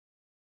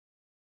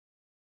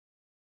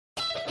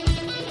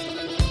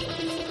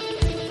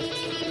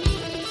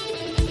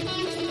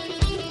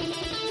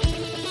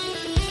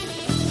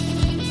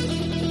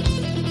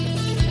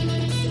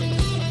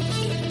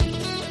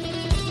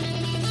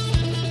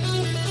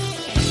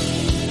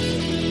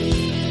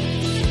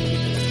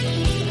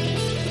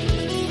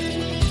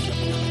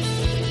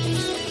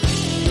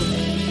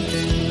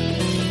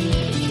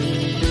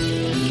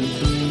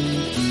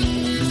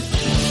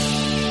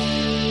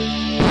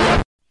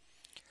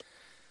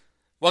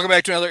Welcome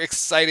back to another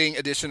exciting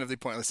edition of the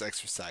Pointless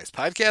Exercise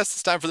Podcast.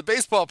 It's time for the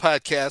baseball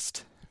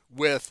podcast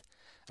with,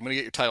 I'm going to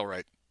get your title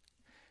right,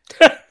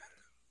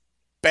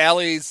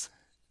 Bally's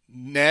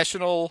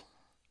national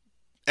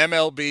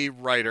MLB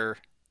writer,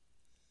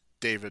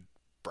 David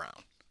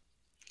Brown.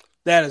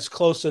 That is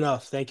close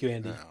enough. Thank you,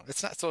 Andy. No,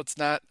 it's not. So it's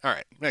not. All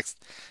right. Next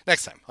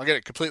time. I'll get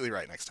it completely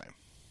right next time.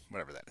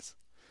 Whatever that is.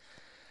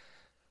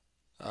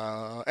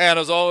 And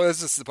as always,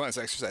 this is the Pointless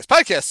Exercise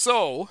Podcast.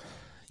 So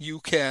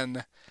you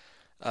can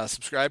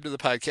subscribe to the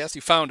podcast.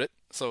 You found it,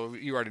 so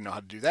you already know how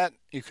to do that.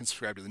 You can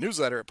subscribe to the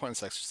newsletter at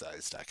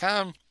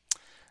pointlessexercise.com.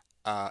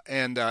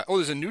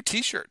 There's a new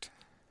T-shirt.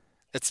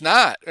 It's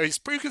not.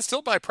 You can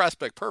still buy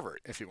Prospect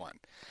Pervert if you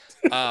want.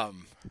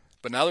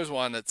 But now there's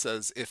one that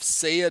says, if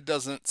Seiya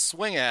doesn't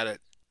swing at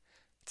it,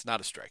 it's not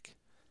a strike.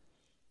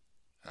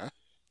 Huh?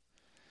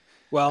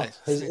 Well,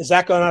 is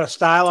that gone out of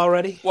style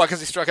already? Well, because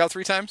he struck out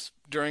 3 times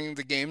during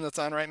the game that's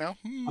on right now.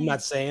 I'm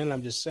not saying.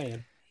 I'm just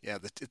saying. Yeah,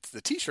 it's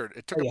the T-shirt.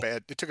 It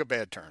took a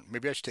bad turn.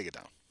 Maybe I should take it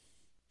down.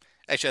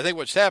 Actually, I think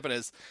what's happened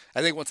is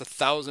once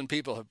 1,000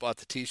 people have bought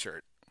the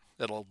T-shirt,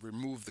 it'll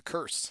remove the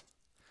curse.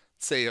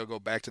 Say he'll go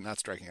back to not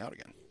striking out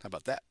again. How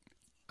about that?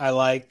 I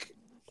like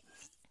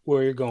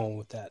where you're going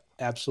with that.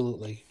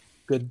 Absolutely,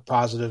 good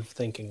positive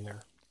thinking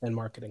there and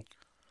marketing.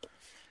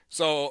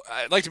 So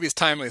I'd like to be as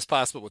timely as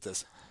possible with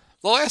this.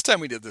 The last time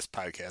we did this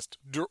podcast,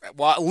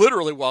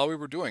 literally while we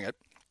were doing it,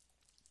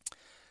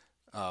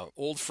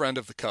 old friend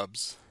of the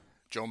Cubs,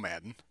 Joe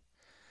Madden,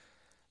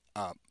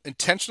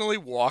 intentionally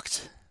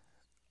walked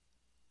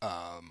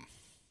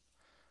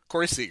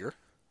Corey Seager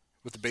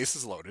with the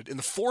bases loaded in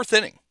the 4th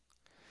inning.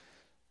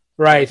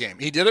 Right. Of the game.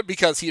 He did it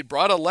because he had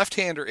brought a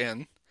left-hander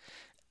in,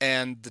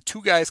 and the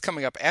 2 guys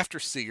coming up after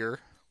Seager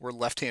were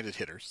left-handed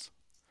hitters.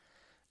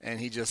 And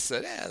he just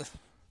said,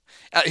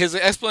 his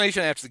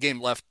explanation after the game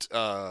left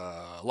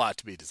a lot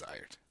to be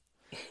desired.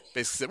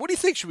 Basically said, what do you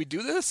think? Should we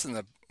do this?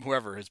 And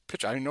whoever his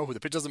pitcher, I don't know who the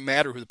pitcher, doesn't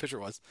matter who the pitcher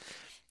was.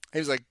 He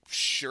was like,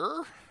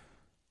 sure.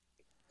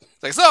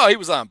 So he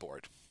was on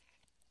board.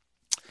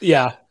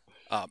 Yeah.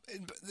 I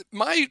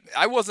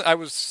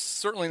was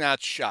certainly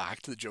not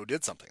shocked that Joe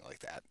did something like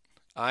that.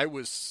 I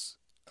was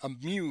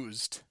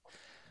amused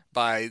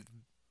by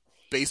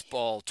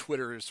baseball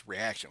Twitter's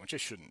reaction, which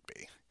it shouldn't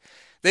be.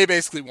 They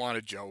basically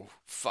wanted Joe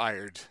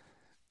fired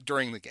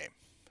during the game.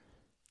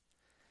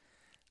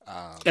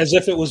 As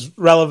if it was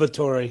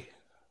revelatory.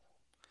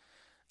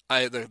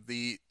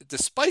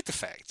 Despite the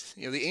fact,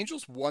 the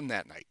Angels won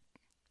that night.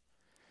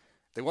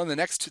 They won the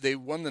next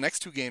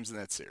 2 games in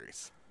that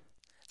series.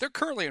 They're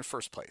currently in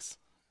first place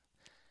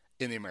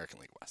in the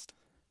American League West.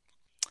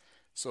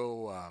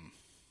 So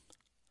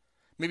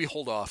maybe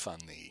hold off on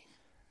the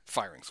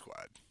firing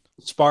squad.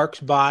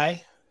 Sparked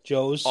by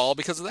Joe's. All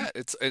because of that.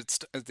 It's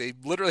they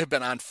literally have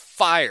been on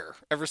fire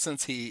ever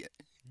since he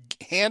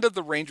handed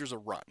the Rangers a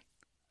run.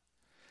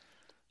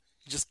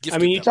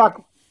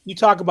 You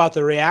talk about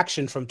the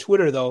reaction from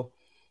Twitter though.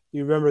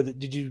 You remember that?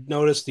 Did you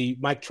notice the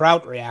Mike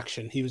Trout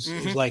reaction? He was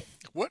like,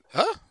 "What?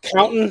 Huh?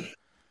 Counting."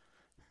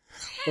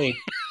 Wait.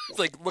 It's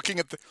like looking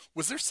at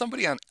was there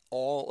somebody on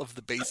all of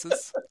the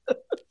bases?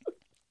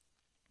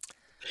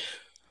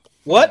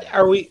 What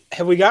have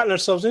we gotten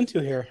ourselves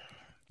into here?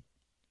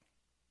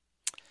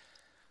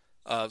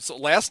 So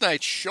last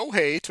night,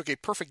 Shohei took a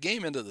perfect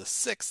game into the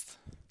 6th.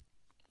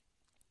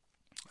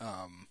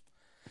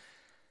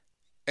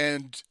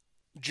 And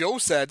Joe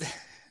said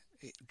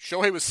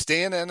Shohei was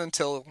staying in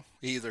until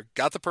he either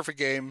got the perfect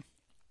game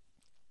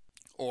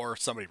or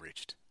somebody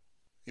reached.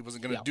 He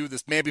wasn't going to do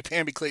this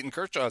mamby-pamby Clayton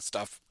Kershaw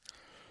stuff.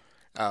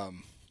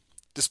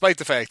 Despite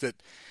the fact that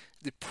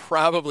they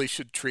probably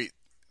should treat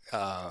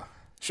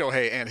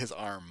Shohei and his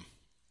arm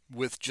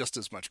with just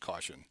as much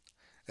caution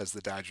as the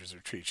Dodgers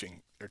are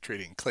treating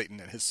Clayton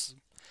and his.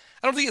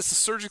 I don't think it's a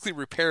surgically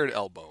repaired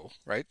elbow,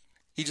 right?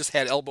 He just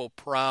had elbow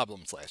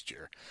problems last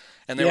year,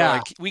 and they were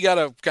like, we got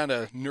to kind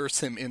of nurse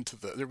him into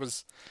there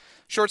was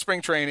short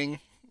spring training.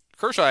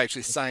 Kershaw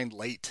actually signed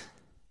late,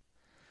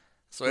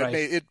 so it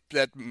made it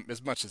that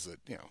as much as it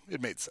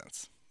made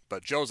sense.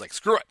 But Joe's like,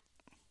 screw it.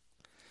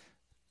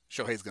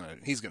 Shohei's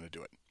he's gonna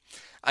do it.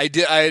 I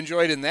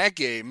enjoyed in that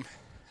game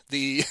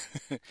the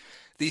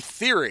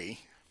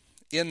theory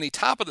in the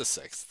top of the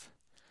 6th.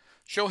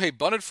 Shohei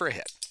bunted for a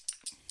hit.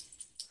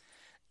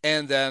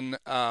 And then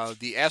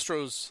the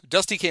Astros,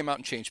 Dusty came out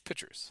and changed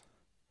pitchers.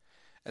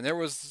 And there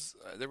was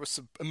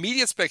some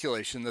immediate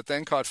speculation that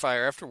then caught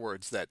fire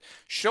afterwards that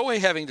Shohei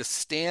having to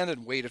stand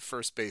and wait at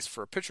first base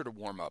for a pitcher to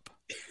warm up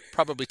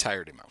probably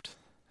tired him out.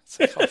 It's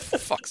like, oh, for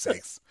fuck's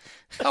sakes.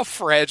 How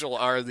fragile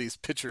are these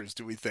pitchers,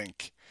 do we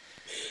think?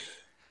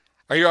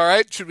 Are you all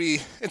right?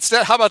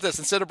 How about this?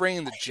 Instead of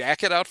bringing the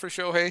jacket out for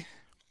Shohei,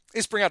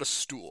 let's bring out a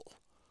stool.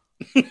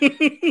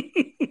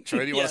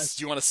 Sure, do you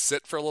want to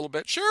sit for a little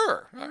bit?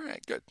 Sure. All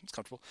right, good. It's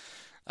comfortable.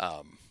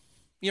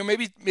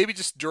 Maybe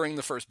just during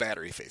the first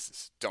batter he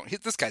faces. Don't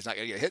hit. This guy's not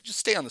going to get hit. Just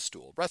stay on the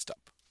stool. Rest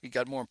up. You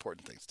got more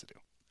important things to do.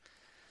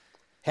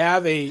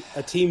 Have a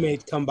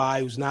teammate come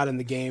by who's not in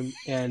the game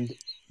and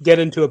get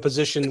into a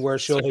position where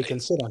Shohei can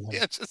sit on him.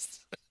 Yeah,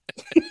 just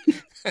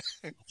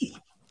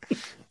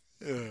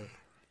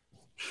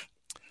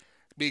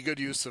be good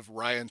use of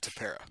Ryan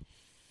Tepera.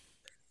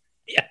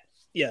 Yeah.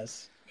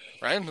 Yes.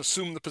 Ryan,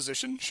 assume the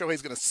position.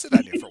 Shohei's going to sit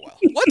on you for a while.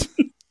 What?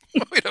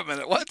 Wait a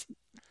minute. What?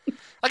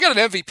 I got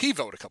an MVP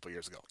vote a couple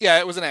years ago. Yeah,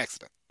 it was an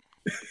accident.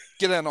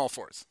 Get on all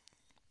fours.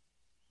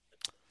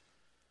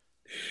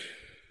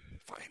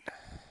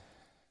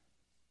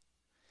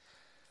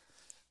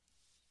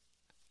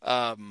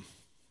 Fine.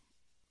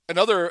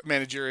 Another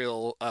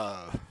managerial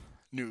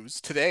news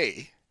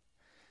today.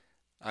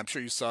 I'm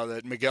sure you saw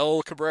that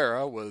Miguel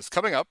Cabrera was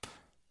coming up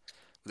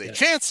with a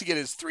chance to get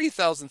his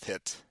 3,000th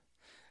hit,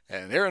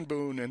 and Aaron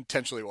Boone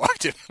intentionally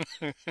walked him.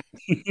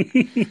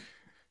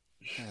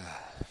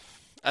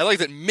 I like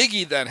that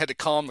Miggy then had to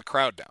calm the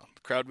crowd down.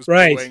 The crowd was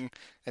booing,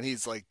 and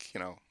he's like,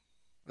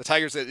 the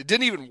Tigers, it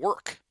didn't even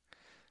work.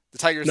 The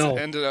Tigers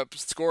ended up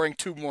scoring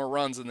 2 more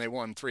runs, and they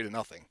won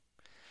 3-0.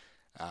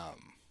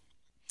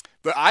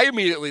 But I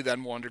immediately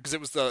then wondered, because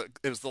it was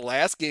the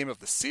last game of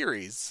the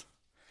series,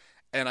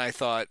 and I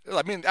thought,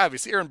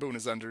 obviously Aaron Boone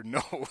is under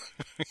no.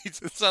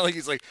 It's not like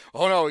he's like,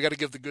 oh no, we got to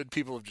give the good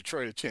people of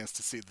Detroit a chance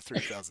to see the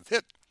 3,000th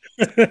hit.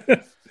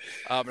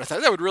 And I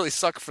thought that would really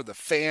suck for the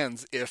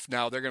fans if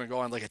now they're going to go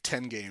on like a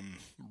 10-game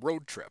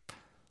road trip.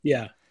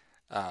 Yeah.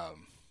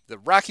 The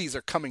Rockies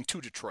are coming to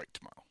Detroit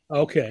tomorrow.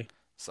 Okay.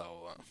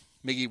 So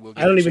Miggy will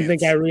get I don't even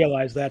think I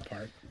realized that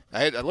part.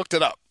 I looked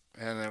it up,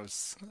 and it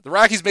was the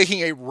Rockies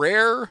making a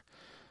rare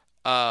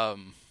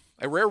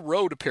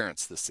road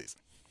appearance this season.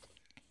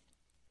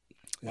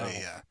 Wow.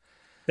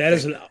 That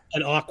is an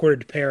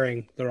awkward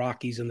pairing, the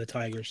Rockies and the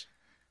Tigers.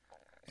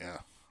 Yeah.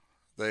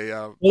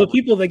 The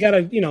people, they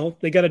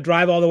gotta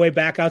drive all the way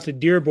back out to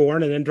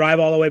Dearborn and then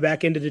drive all the way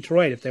back into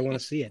Detroit if they want to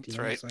see it. That's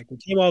right. It's like we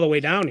came all the way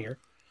down here.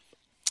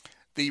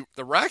 The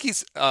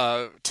Rockies,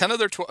 10 of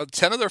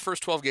their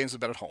first 12 games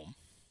have been at home.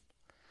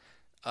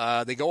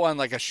 They go on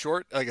like a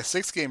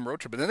 6-game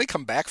road trip, and then they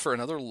come back for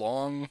another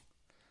long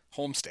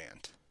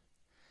homestand.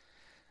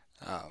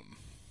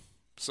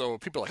 So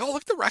people are like, oh,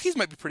 look, the Rockies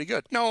might be pretty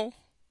good. No,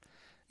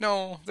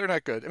 they're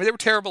not good. I mean, they were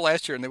terrible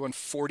last year, and they won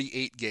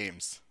 48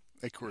 games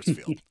at Coors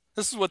Field.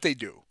 This is what they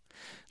do.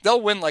 They'll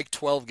win like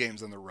 12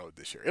 games on the road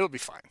this year. It'll be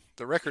fine.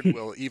 The record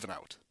will even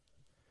out.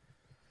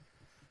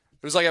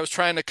 It was like I was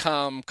trying to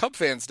calm Cub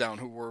fans down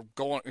who were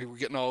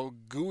getting all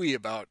gooey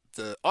about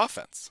the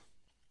offense.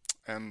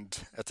 And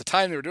at the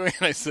time they were doing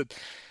it, I said,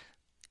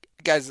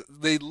 guys,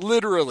 they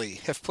literally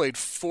have played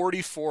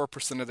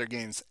 44% of their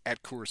games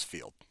at Coors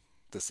Field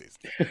this season.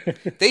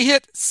 They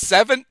hit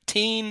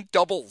 17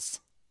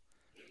 doubles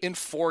in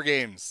 4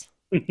 games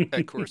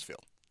at Coors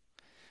Field.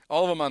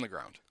 All of them on the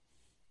ground.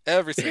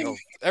 Every single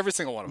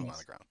one of them on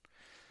the ground.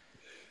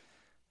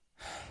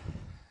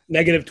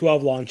 Negative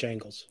 12 launch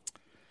angles.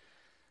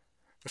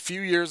 A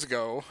few years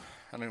ago,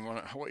 I don't even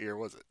want to, what year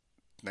was it?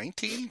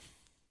 19?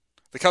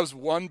 The Cubs'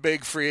 one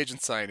big free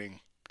agent signing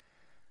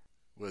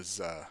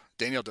was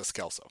Daniel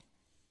Descalso.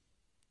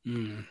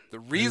 The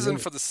reason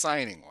for the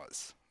signing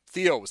was,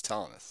 Theo was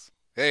telling us,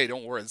 hey,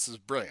 don't worry, this is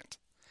brilliant.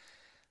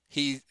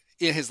 In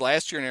his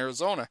last year in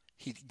Arizona,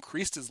 he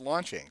increased his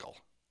launch angle.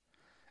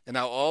 And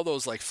now all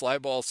those like fly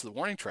balls to the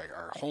warning track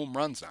are home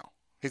runs now.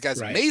 This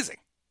guy's amazing.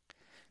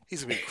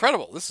 He's going to be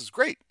incredible. This is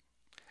great.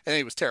 And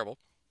he was terrible.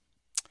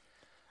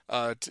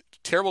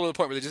 Terrible to the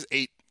point where they just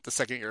ate the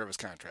second year of his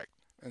contract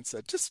and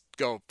said, just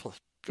go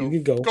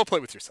play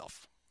with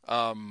yourself.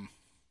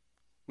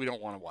 We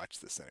don't want to watch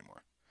this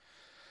anymore.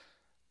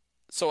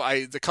 So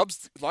the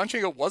Cubs launch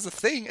angle was a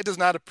thing. It does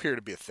not appear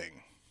to be a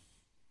thing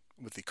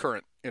with the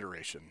current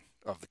iteration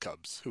of the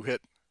Cubs, who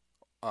hit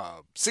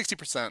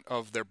 60%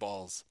 of their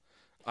balls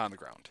on the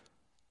ground.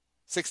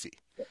 60.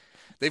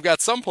 They've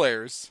got some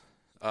players,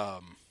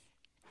 like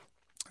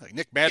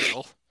Nick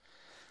Madrigal,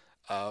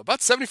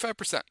 about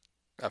 75%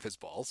 of his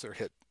balls are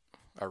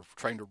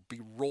trying to be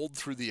rolled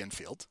through the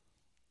infield.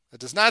 It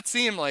does not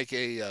seem like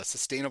a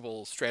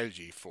sustainable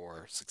strategy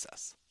for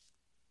success.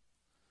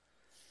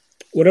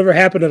 Whatever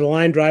happened to the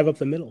line drive up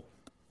the middle?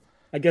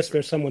 I guess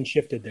there's someone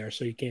shifted there,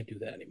 so you can't do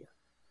that anymore.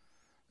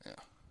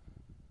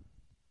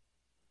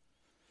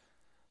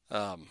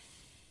 Yeah.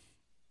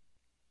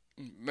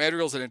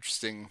 Madrigal's an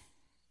interesting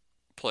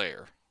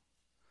player.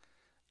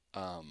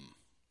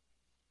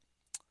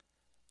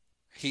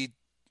 He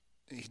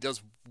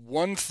does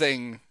one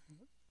thing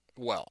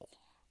well,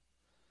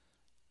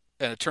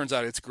 and it turns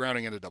out it's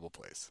grounding into double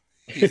plays.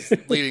 He's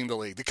leading the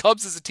league. The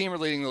Cubs as a team are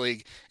leading the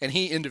league, and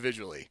he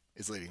individually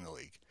is leading the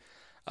league.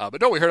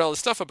 But no, we heard all this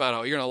stuff about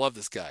how you're going to love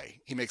this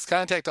guy. He makes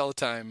contact all the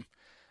time,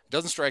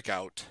 doesn't strike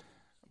out,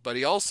 but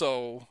he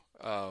also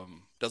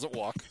doesn't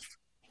walk.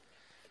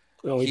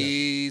 Oh,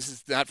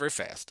 he's not very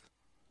fast.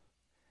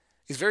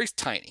 He's very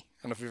tiny.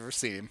 I don't know if you've ever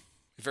seen him.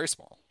 He's very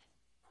small.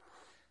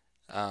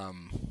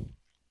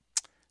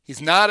 He's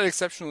not an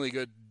exceptionally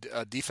good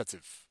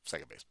defensive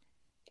second baseman.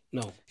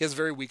 No. He has a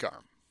very weak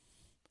arm.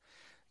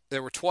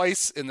 There were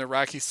twice in the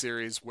Rockies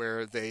series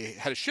where they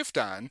had a shift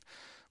on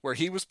where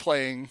he was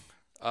playing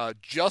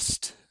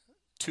just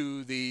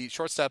to the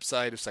shortstop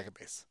side of second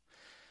base.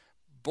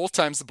 Both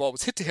times the ball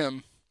was hit to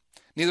him.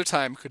 Neither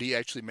time could he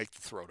actually make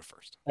the throw to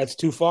first. That's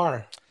too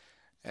far.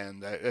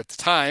 And at the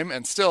time,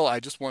 and still, I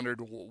just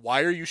wondered,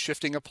 why are you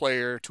shifting a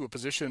player to a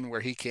position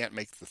where he can't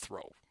make the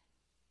throw?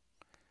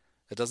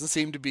 It doesn't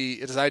seem to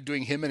be, it is not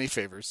doing him any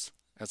favors.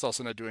 And it's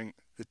also not doing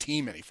the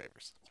team any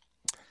favors.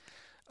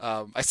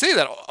 I say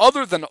that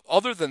other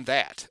than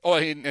that. Oh,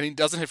 and he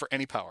doesn't hit for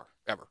any power,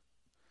 ever.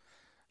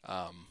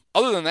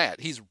 Other than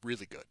that, he's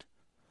really good.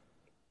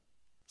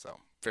 So,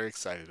 very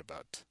excited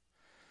about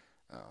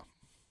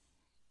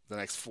the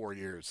next 4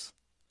 years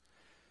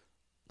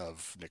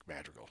of Nick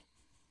Madrigal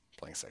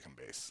playing second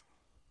base.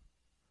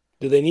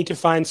 Do they need to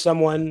find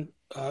someone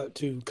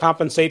to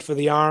compensate for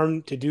the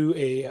arm to do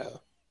a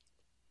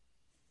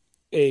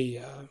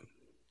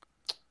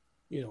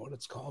you know what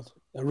it's called,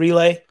 a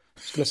relay? I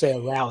was going to say a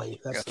rally.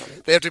 That's Yeah. not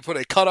it. They have to put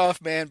a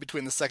cutoff man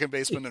between the second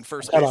baseman and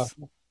first base. Cutoff.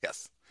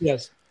 Yes.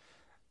 Yes.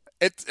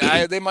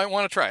 They might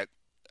want to try it.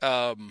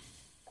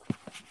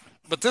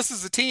 But this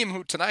is a team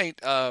who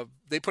tonight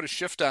they put a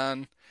shift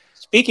on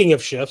Speaking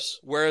of shifts,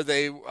 where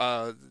they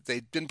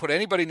didn't put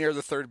anybody near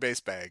the third base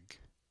bag.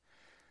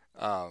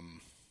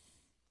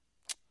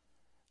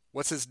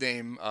 What's his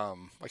name?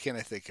 Why can't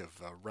I think of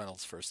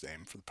Reynolds' first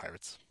name for the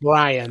Pirates?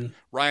 Ryan.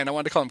 Ryan. I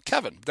wanted to call him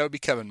Kevin. That would be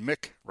Kevin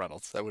Mick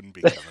Reynolds. That wouldn't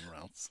be Kevin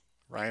Reynolds.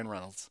 Ryan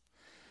Reynolds.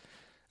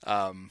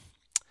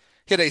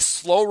 Hit a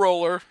slow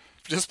roller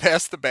just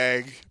past the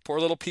bag. Poor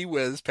little P.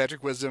 Wiz.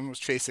 Patrick Wisdom was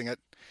chasing it.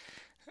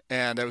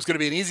 And it was going to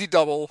be an easy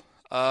double.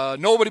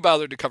 Nobody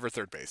bothered to cover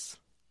third base.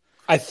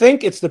 I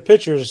think it's the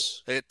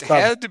pitcher's. It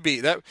had to be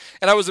that,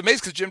 and I was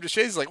amazed because Jim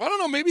Deshaies is like, well, I don't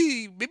know,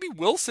 maybe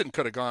Wilson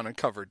could have gone and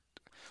covered.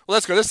 Well,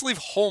 let's go. Let's leave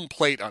home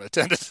plate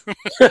unattended.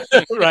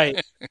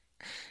 Right.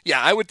 Yeah,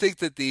 I would think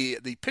that the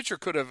pitcher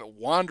could have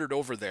wandered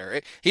over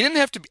there. He didn't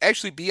have to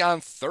actually be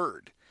on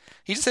third.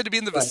 He just had to be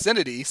in the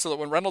vicinity so that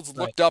when Reynolds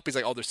looked up, he's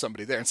like, oh, there's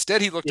somebody there.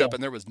 Instead, he looked up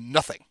and there was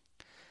nothing,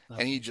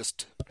 and he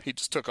just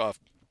took off.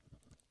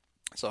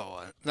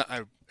 So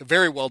a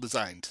very well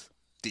designed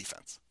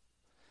defense.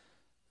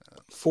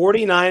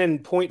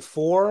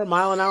 49.4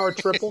 mile an hour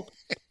triple.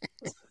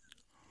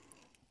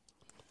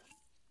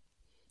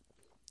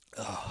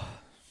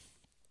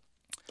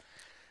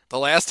 The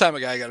last time a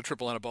guy got a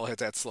triple on a ball hit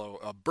that slow,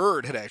 a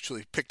bird had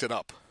actually picked it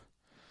up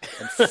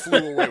and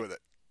flew away with it.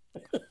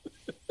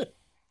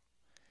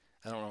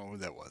 I don't know who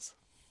that was,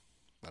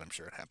 but I'm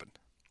sure it happened.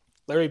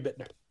 Larry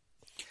Bittner.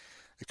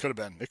 It could have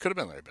been. It could have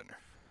been Larry Bittner.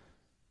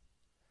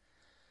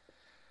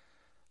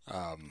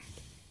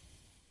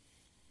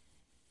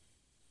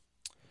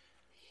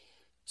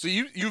 So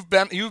you've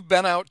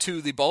been out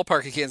to the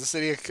ballpark in Kansas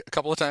City a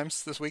couple of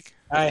times this week.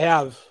 I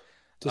have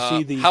to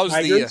see the how are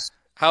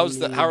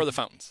the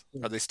fountains?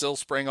 Yeah. Are they still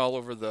spraying all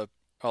over the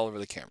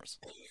cameras?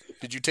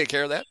 Did you take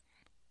care of that?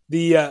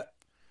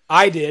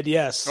 I did,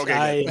 yes.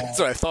 Okay, that's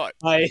what I thought.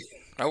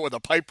 Out with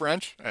a pipe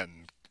wrench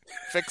and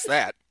fix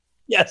that.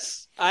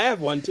 Yes, I have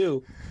one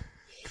too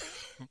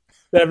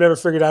that I've never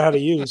figured out how to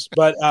use.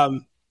 But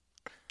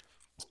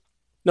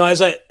no,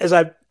 as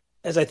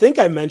I think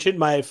I mentioned,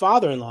 my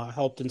father-in-law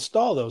helped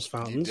install those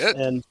fountains,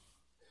 and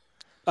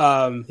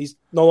he's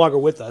no longer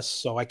with us,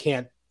 so I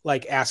can't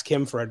ask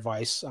him for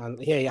advice on,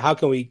 hey, how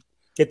can we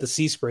get the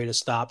sea spray to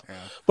stop? Yeah.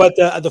 But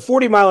the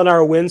 40 mile an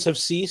hour winds have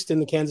ceased in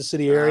the Kansas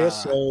City area,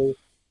 so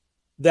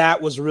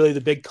that was really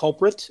the big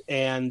culprit,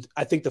 and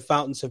I think the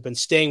fountains have been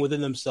staying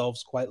within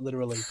themselves quite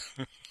literally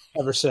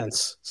ever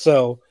since.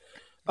 So,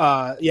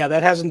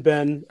 that hasn't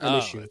been an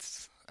issue.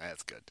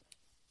 That's good.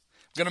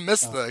 I'm going to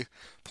miss the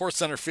poor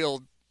center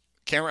field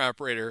camera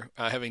operator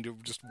having to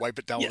just wipe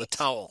it down with a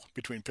towel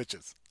between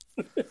pitches.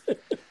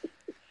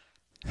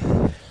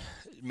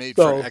 Made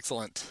for an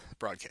excellent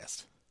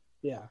broadcast.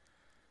 Yeah.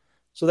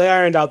 So they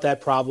ironed out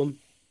that problem.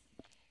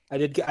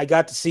 I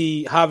got to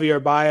see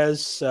Javier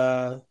Baez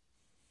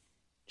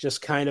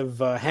just kind of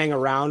hang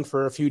around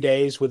for a few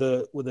days with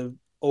a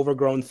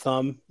overgrown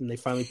thumb, and they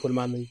finally put him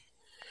on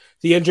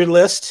the injured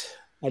list.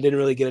 I didn't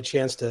really get a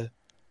chance to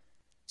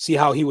see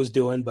how he was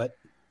doing, but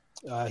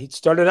he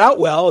started out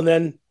well and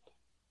then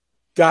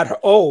got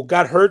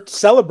hurt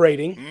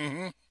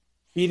celebrating,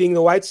 beating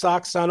the White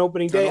Sox on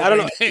opening day. I don't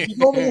know. Did you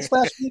go over this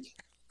last week?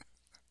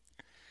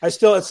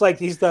 It's like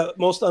he's the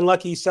most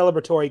unlucky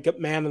celebratory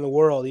man in the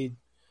world.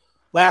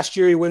 Last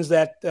year he wins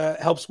that,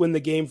 helps win the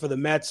game for the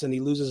Mets, and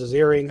he loses his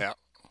earring. Yeah.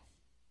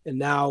 And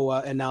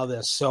now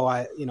this. So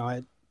I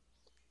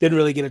didn't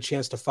really get a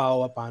chance to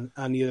follow up on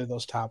either of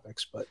those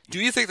topics. But do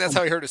you think that's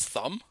how he hurt his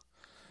thumb?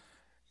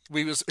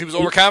 He was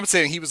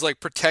overcompensating. He was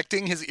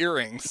protecting his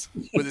earrings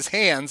with his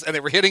hands, and they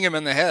were hitting him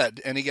in the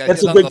head, and he got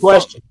That's hit a on good the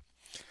question.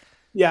 thumb.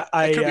 Yeah,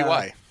 That could be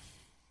why.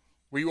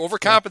 Were you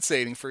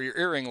overcompensating for your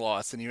earring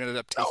loss, and you ended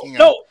up taking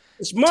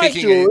it's my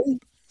jewelry.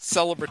 A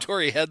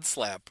celebratory head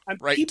slap? I'm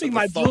right keeping to the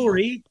my thumb.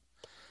 jewelry,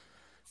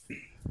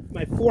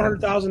 my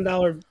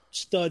 $400,000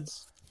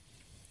 studs.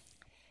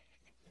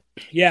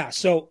 Yeah,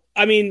 so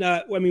I mean,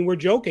 we're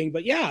joking,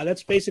 but yeah,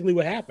 that's basically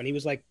what happened. He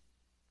was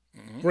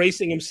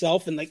bracing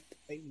himself, and they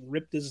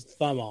ripped his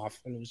thumb off,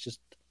 and it was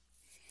just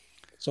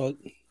so.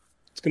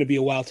 It's going to be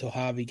a while till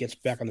Javi gets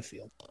back on the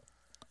field.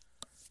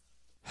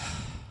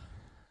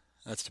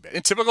 That's too bad.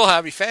 In typical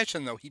Javi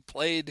fashion, though, he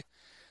played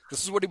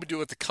This is what he would do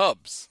with the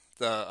Cubs.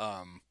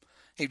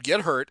 He'd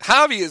get hurt.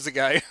 Javi is a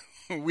guy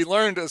we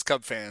learned as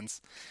Cub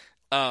fans.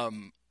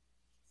 Um,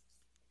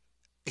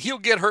 he'll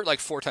get hurt like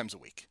 4 times a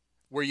week,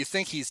 where you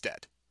think he's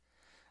dead.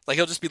 Like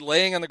he'll just be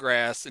laying on the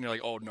grass, and you're like,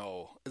 "Oh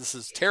no, this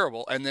is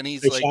terrible." And then he's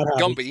Big like shot, Javi.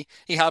 Gumby.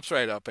 He hops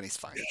right up, and he's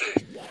fine.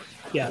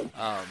 Yeah.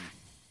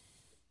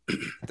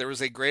 There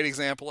was a great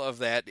example of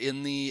that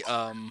in it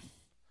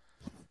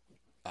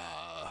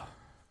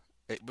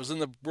was in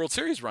the World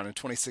Series run in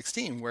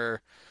 2016,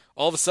 where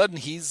all of a sudden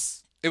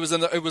it was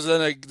in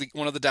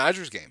one of the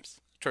Dodgers games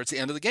towards the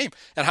end of the game,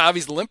 and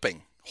Javi's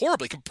limping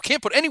horribly,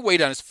 can't put any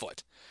weight on his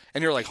foot,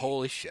 and you're like,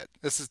 holy shit,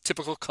 this is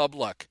typical Cub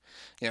luck.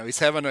 You know,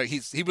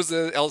 he was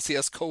the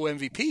LCS co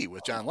MVP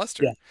with John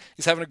Lester. Yeah.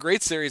 He's having a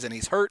great series, and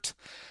he's hurt.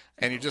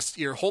 And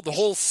the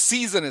whole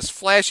season is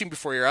flashing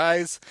before your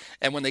eyes.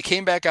 And when they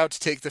came back out to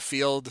take the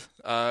field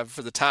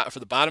for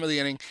the bottom of the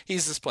inning,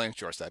 he's just playing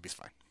shortstop. He's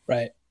fine.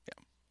 Right.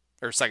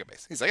 Or second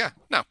base. He's like, yeah,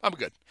 no, I'm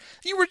good.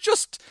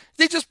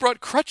 They just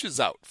brought crutches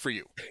out for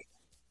you.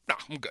 No,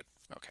 I'm good.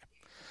 Okay.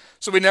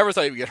 So we never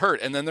thought he would get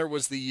hurt. And then there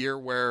was the year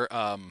where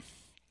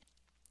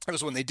it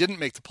was when they didn't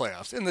make the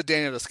playoffs in the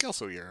Daniel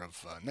Descalso year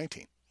of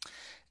 19.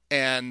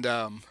 And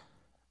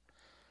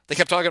they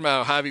kept talking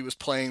about how Javi was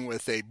playing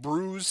with a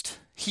bruised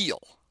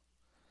heel.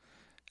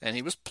 And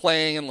he was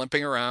playing and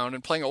limping around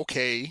and playing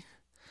okay.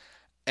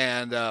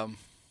 And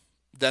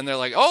then they're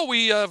like, oh,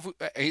 he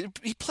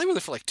played with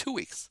it for like 2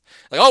 weeks.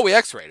 Like, oh, we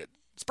x-rayed it.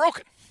 It's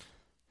broken.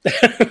 By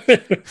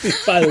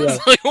the way.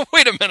 Like, oh,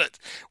 wait a minute.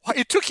 Why,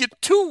 it took you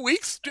 2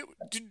 weeks?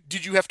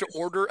 Did you have to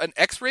order an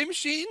x-ray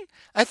machine?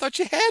 I thought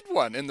you had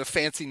one in the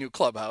fancy new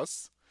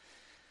clubhouse.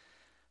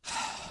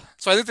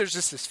 So I think there's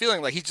just this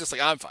feeling like he's just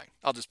like, I'm fine.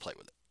 I'll just play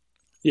with it.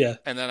 Yeah.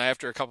 And then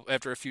after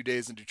a few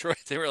days in Detroit,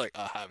 they were like,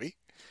 Javi,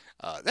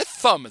 that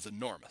thumb is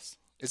enormous.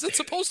 Is it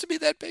supposed to be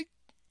that big?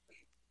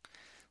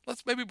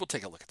 Maybe we'll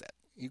take a look at that.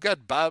 You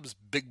got Bob's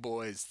big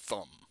boy's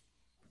thumb.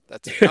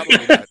 That's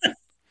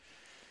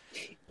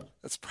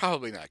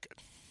probably not good.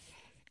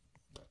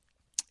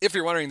 If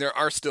you're wondering, there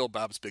are still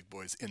Bob's Big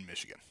Boys in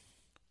Michigan.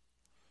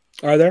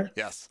 Are there?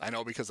 Yes, I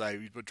know because I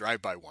would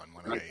drive by one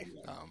when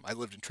I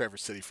lived in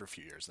Traverse City for a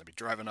few years. I'd be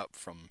driving up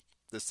from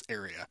this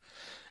area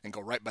and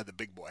go right by the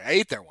Big Boy. I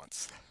ate there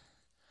once.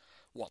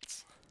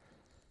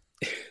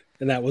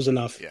 And that was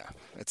enough. Yeah,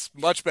 it's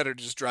much better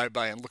to just drive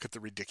by and look at the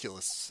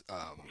ridiculous.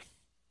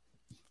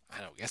 I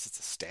don't guess it's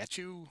a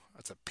statue.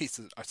 It's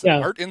an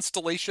art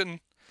installation.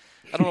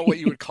 I don't know what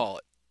you would call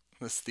it.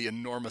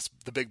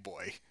 The Big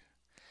Boy.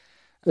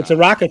 It's a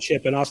rocket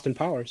ship in Austin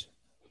Powers.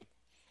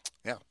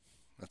 Yeah,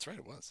 that's right.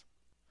 It was.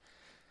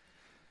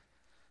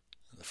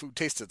 The food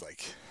tasted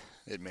like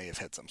it may have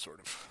had some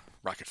sort of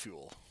rocket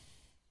fuel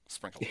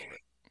sprinkled over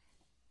it.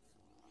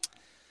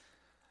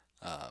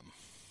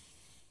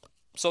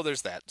 So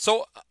there's that.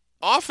 So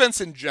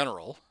offense in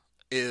general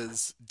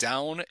is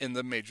down in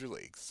the major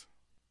leagues.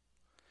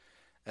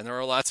 And there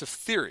are lots of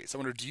theories. I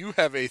wonder, do you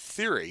have a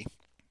theory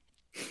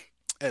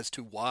as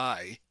to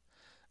why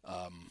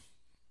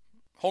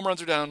home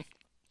runs are down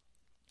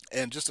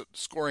and just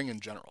scoring in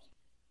general?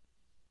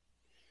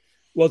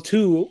 Well,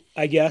 two,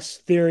 I guess,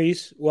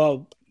 theories.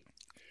 Well,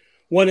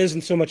 one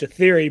isn't so much a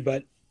theory,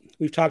 but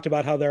we've talked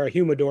about how there are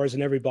humidors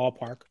in every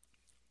ballpark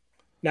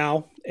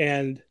now,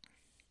 and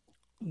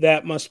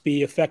that must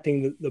be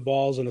affecting the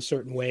balls in a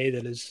certain way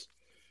that is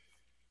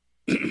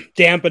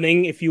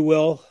dampening, if you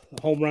will,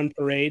 the home run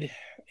parade.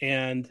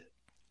 And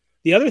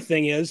the other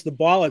thing is the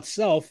ball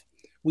itself,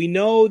 we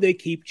know they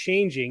keep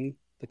changing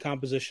the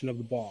composition of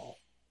the ball.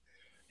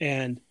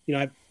 And, you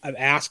know, I've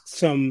asked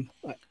some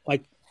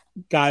like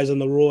guys on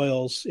the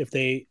Royals if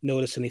they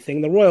notice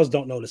anything. The Royals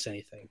don't notice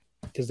anything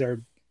because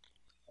they're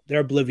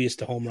oblivious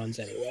to home runs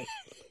anyway.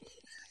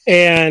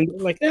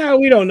 And like, no,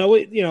 we don't know,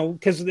 you know,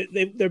 because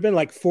there've been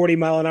like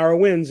 40-mile-an-hour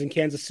winds in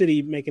Kansas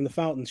City making the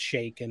fountains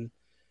shake. And,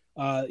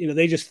 you know,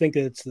 they just think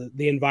that it's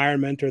the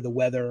environment or the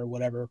weather or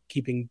whatever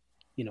keeping,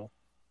 you know,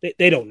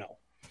 they don't know.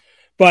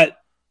 But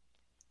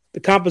the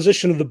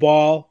composition of the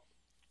ball,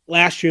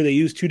 last year they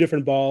used 2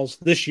 different balls.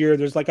 This year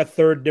there's like a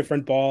third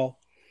different ball.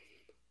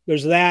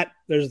 There's that.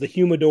 There's the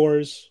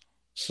humidors.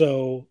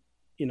 So,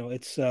 you know,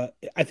 it's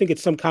I think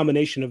it's some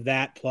combination of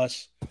that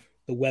plus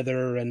the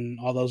weather and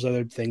all those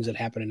other things that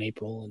happen in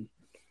April.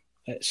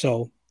 And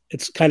so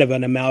it's kind of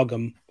an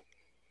amalgam.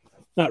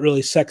 Not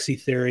really sexy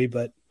theory,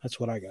 but that's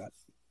what I got.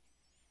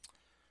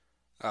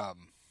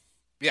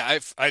 Yeah,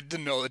 I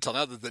didn't know until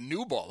now that the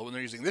new ball, the one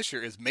they're using this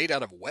year, is made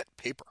out of wet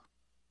paper.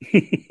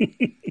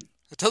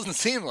 It doesn't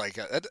seem like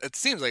it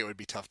seems like it would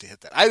be tough to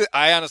hit that.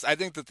 I honestly, I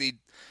think that the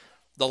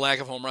lack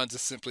of home runs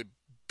is simply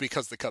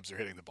because the Cubs are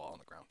hitting the ball on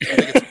the ground.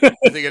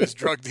 I think it has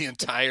drugged the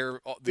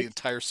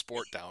entire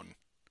sport down.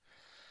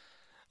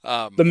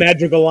 The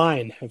Madrigal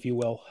line, if you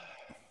will.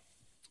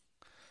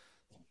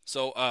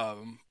 So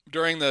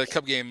during the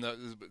Cub game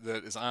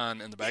that is on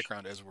in the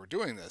background as we're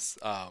doing this,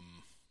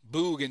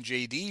 Boog and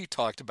JD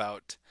talked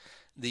about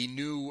the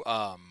new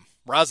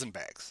rosin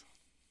bags.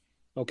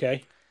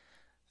 Okay.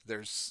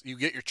 You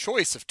get your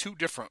choice of 2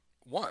 different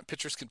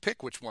pitchers can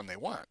pick which one they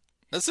want.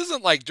 This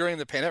isn't like during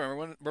the pandemic.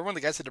 Remember when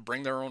the guys had to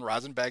bring their own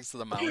rosin bags to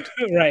the mound?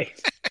 Right.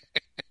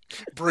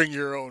 Bring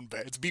your own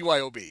bag. It's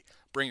BYOB.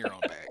 Bring your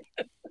own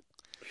bag.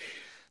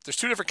 There's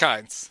two different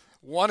kinds.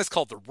 One is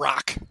called the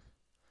Rock,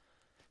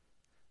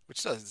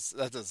 which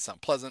doesn't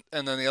sound pleasant,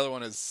 and then the other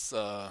one is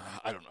I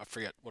don't know. I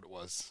forget what it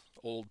was.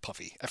 Old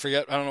Puffy. I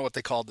forget. I don't know what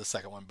they called the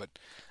second one, but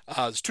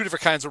there's two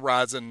different kinds of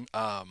rosin.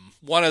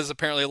 One is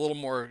apparently a little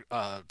more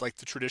like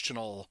the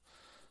traditional,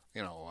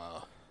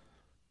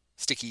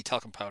 sticky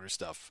talcum powder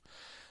stuff.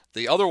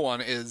 The other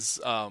one is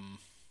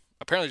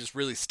apparently just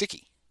really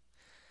sticky.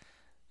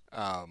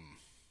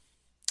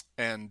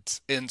 And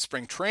in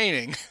spring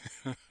training,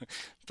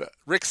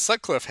 Rick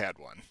Sutcliffe had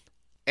one,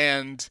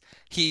 and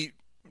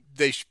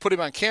they put him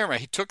on camera.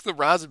 He took the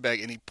rosin bag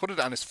and he put it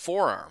on his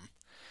forearm,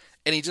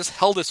 and he just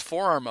held his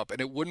forearm up,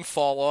 and it wouldn't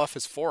fall off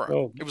his forearm.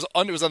 Oh. It was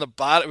on the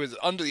bottom. It was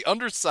under the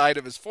underside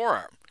of his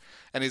forearm,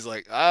 and he's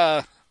like,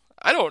 I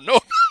don't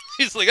know.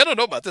 He's like, I don't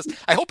know about this.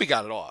 I hope he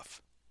got it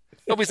off.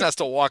 Nobody's not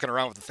still walking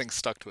around with the thing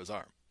stuck to his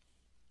arm.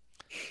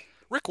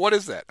 Rick, what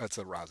is that? That's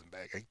a rosin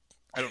bag.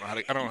 I don't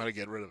know how to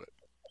get rid of it.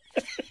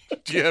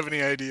 Do you have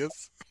any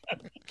ideas?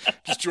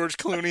 Does George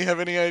Clooney have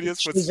any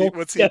ideas?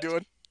 What's he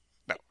doing?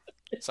 No.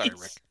 Sorry,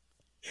 Rick.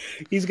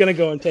 He's going to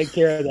go and take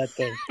care of that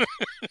thing.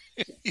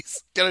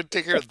 He's going to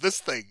take care of this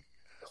thing.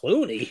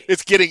 Clooney?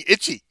 It's getting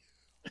itchy.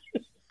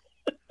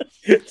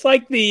 It's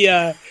like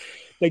the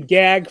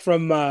gag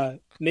from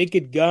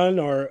Naked Gun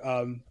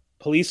or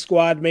Police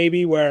Squad,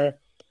 maybe, where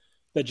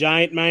the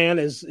giant man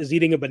is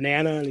eating a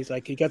banana, and he's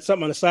like, "You got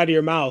something on the side of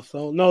your mouth."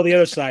 Oh no, the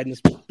other side, and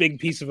this big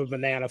piece of a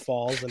banana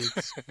falls. And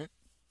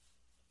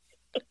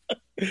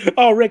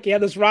oh, Rick, you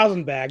had this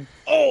rosin bag.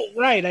 Oh,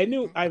 right,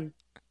 I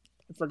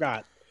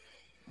forgot.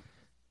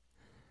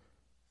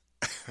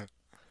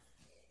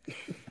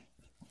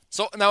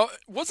 So now,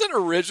 wasn't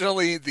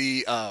originally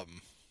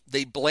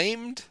they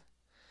blamed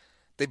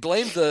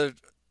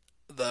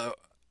the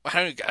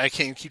I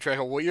can't keep track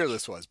of what year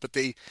this was, but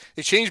they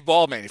changed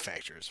ball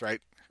manufacturers,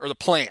 right? Or the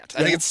plant.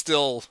 I think it's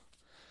still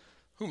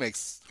who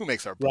makes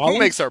our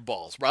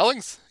balls?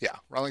 Rawlings? Yeah,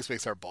 Rawlings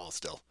makes our balls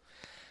still.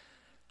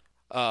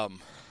 And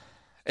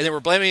they were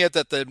blaming it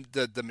that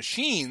the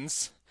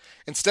machines,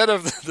 instead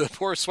of the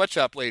poor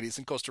sweatshop ladies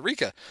in Costa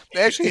Rica,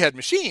 they actually had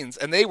machines,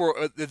 and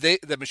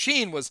the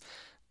machine was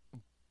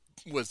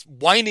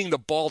winding the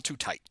ball too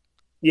tight.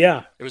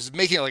 Yeah, it was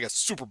making it like a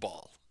super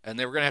ball, and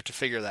they were going to have to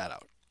figure that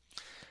out.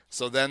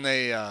 So then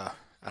they, I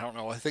don't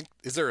know. I think,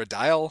 is there a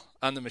dial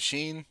on the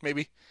machine?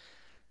 Maybe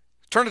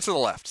turn it to the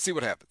left, see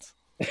what happens.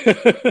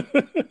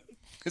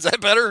 Is that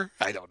better?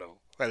 I don't know.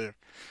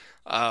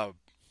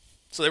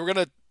 So they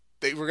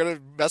were gonna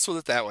mess with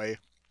it that way.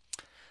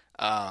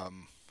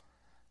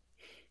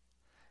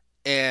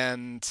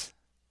 And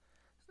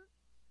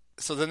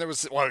so then there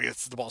was,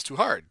 the ball's too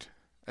hard,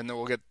 and then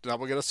we'll get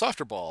a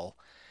softer ball.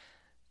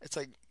 It's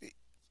like,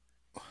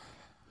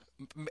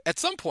 at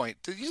some point,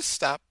 did you just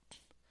stop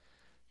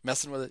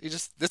messing with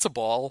it? It's a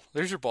ball.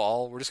 There's your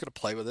ball. We're just gonna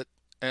play with it,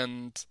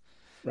 and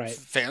right.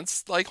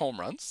 Fans like home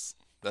runs.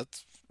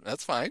 That's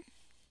fine.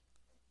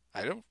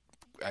 I don't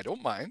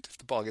mind if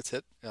the ball gets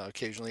hit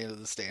occasionally into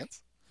the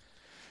stands.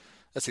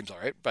 That seems all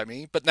right by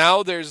me. But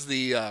now there's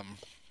the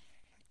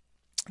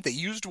they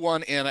used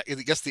one in, I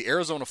guess, the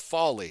Arizona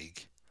Fall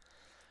League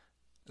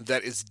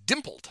that is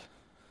dimpled.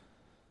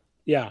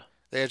 Yeah.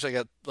 They actually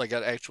got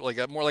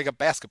more like a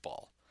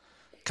basketball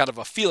kind of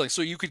a feeling.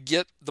 So you could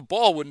get, the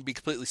ball wouldn't be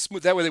completely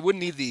smooth. That way they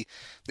wouldn't need the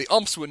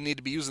umps wouldn't need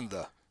to be using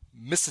the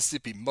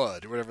Mississippi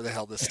mud or whatever the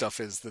hell this stuff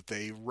is that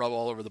they rub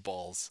all over the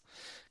balls,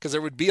 because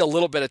there would be a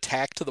little bit of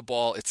tack to the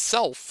ball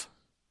itself.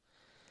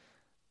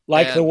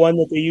 Like the one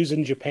that they use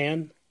in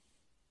Japan?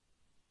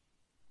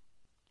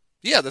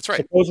 Yeah, that's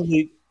right.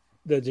 Supposedly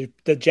the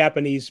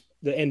Japanese,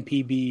 the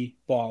NPB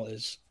ball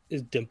is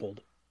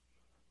dimpled,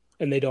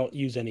 and they don't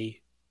use any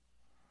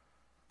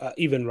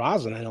even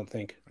rosin, I don't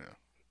think. Yeah.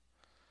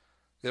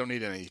 They don't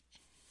need any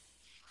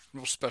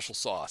special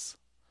sauce.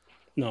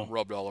 No.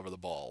 Rubbed all over the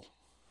ball.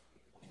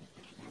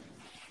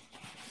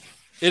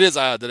 It is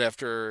odd that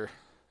for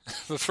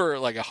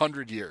like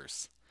 100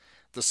 years,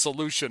 the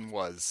solution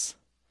was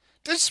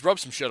just rub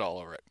some shit all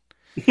over it.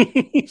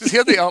 Just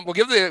give the ump. We'll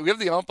give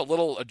the ump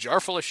a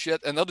jar full of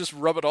shit, and they'll just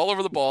rub it all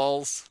over the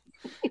balls,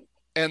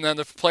 and then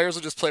the players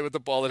will just play with the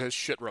ball that has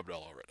shit rubbed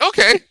all over it.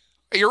 Okay,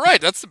 you're right.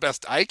 That's the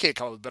best. I can't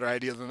come up with a better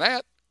idea than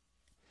that.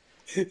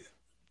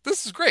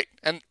 This is great.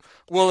 And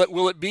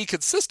will it be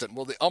consistent?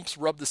 Will the umps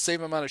rub the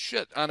same amount of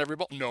shit on every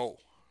ball? No.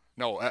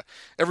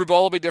 Every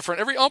ball will be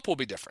different. Every ump will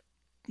be different.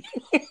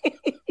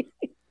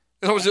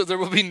 There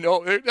will be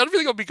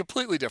everything will be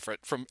completely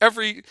different from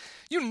every.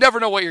 You never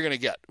know what you're going to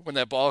get when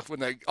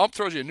the ump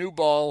throws you a new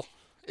ball.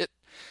 It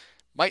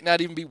might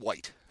not even be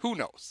white. Who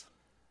knows?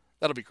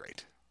 That'll be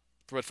great.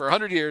 But for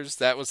 100 years,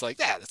 that was like,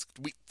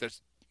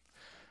 there's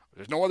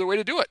no other way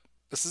to do it.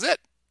 This is it.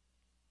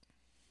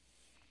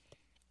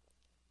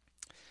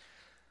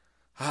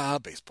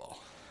 Baseball.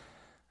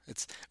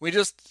 We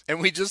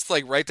just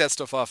like write that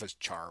stuff off as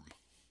charm.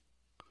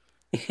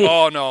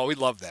 Oh no, we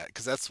love that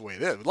because that's the way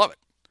it is. We love it.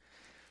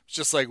 It's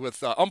just like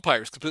with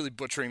umpires completely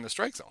butchering the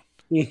strike zone.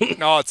 The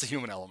No, it's a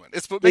human element.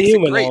 It's what makes it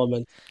human great.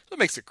 element. What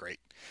makes it great.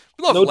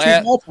 We love No two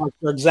ballparks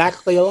are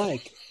exactly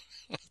alike.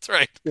 That's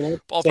right. You know,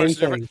 Ballparks same are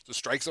different. thing. The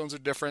strike zones are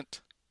different.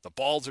 The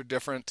balls are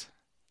different.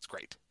 It's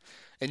great.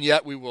 And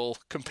yet we will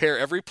compare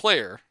every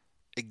player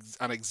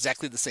on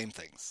exactly the same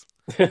things.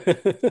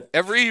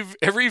 Every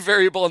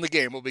variable in the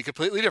game will be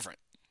completely different,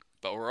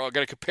 but we're all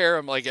going to compare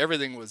them like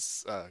everything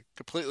was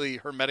completely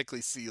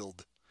hermetically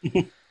sealed.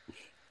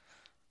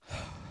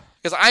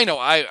 Because I know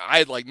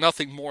I'd like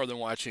nothing more than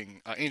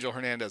watching Angel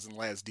Hernandez and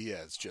Laz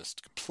Diaz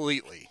just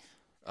completely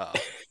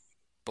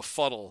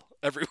befuddle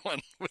everyone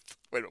with,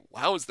 wait,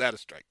 how is that a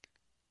strike?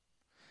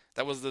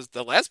 That was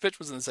the last pitch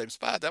was in the same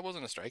spot. That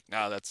wasn't a strike.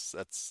 No, that's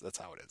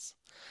how it is.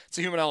 It's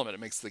a human element. It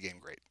makes the game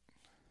great.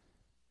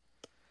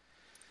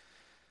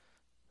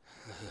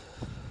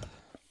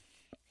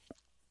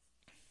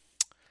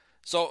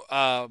 So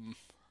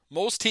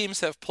most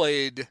teams have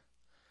played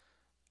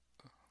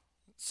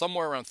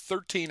somewhere around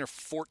 13 or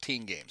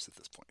 14 games at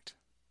this point.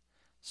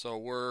 So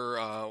we're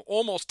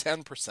almost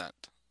 10%,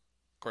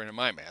 according to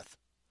my math,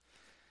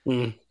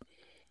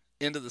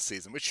 into the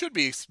season, which should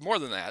be more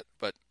than that,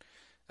 but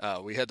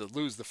we had to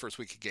lose the first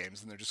week of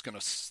games, and they're just going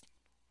to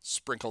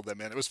sprinkle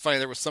them in. It was funny.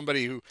 There was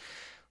somebody who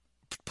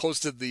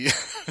posted the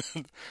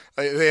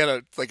they had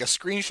a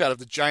screenshot of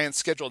the Giants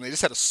schedule, and they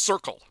just had a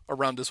circle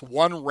around this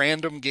one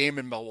random game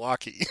in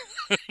Milwaukee.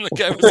 The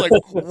guy was like,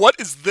 "What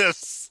is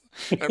this?"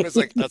 And I was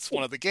like, "That's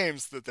one of the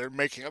games that they're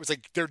making." I was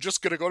like, "They're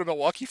just going to go to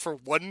Milwaukee for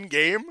one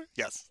game?"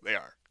 Yes, they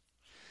are.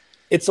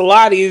 It's a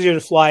lot easier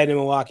to fly into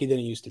Milwaukee than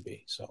it used to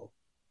be. So,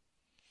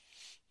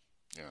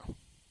 yeah,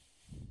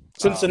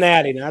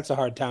 Cincinnati, that's a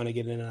hard town to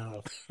get in and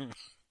out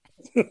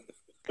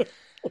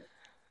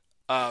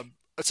of.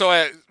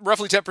 So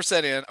roughly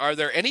 10% in. Are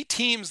there any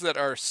teams that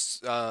are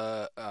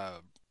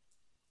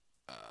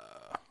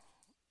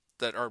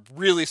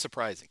really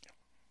surprising you?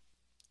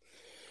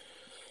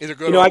 Either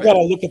good or I bad. got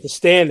to look at the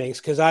standings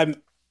because I'm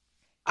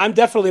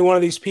definitely one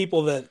of these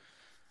people that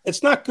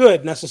it's not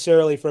good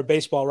necessarily for a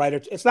baseball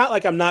writer. It's not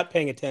like I'm not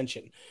paying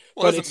attention.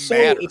 Well, it doesn't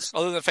matter.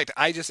 Other than the fact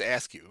I just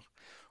ask you,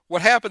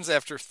 what happens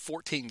after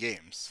 14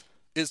 games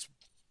is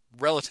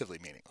relatively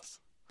meaningless.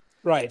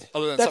 Right.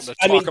 Other than something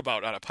to talk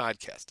about on a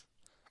podcast.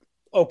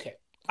 Okay.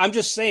 I'm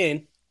just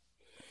saying.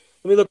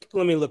 Let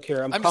me look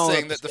here. I'm just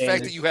saying that the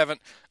fact that you haven't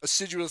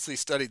assiduously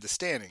studied the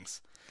standings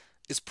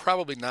is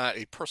probably not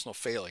a personal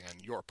failing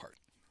on your part.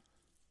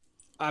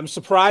 I'm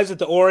surprised that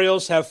the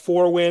Orioles have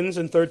 4 wins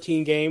in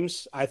 13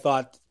 games. I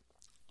thought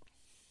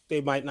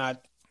they might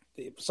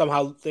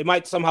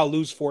somehow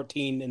lose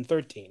 14 in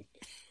 13.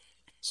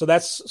 So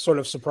that's sort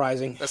of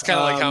surprising. That's kind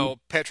of like how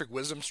Patrick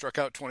Wisdom struck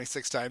out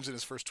 26 times in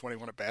his first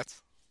 21 at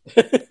bats.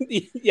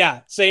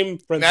 Yeah, same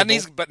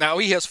principle. But now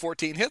he has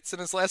 14 hits in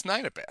his last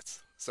 9 at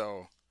bats,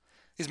 so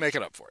he's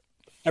making up for it.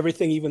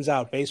 Everything evens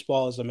out.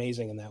 Baseball is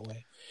amazing in that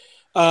way.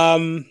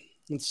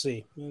 Let's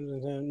see.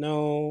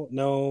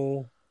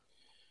 No.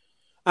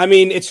 I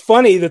mean, it's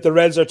funny that the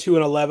Reds are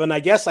 2-11.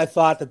 I guess I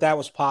thought that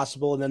was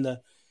possible, and then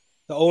the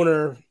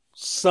owner's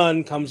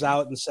son comes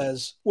out and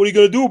says, "What are you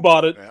going to do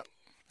about it?" Yeah.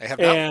 They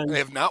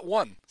have not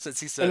won since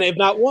he said. And they've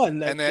not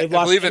won. And they've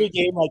lost every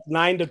game like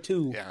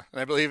 9-2. Yeah,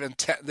 and I believe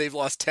they've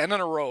lost 10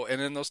 in a row,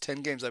 and in those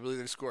 10 games, I believe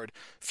they've scored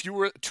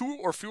 2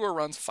 or fewer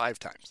runs 5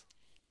 times.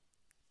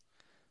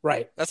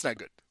 Right. That's not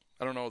good.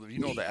 I don't know if you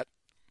know that.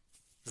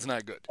 It's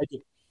not good. I do.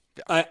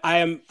 Yeah.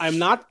 I'm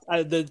not.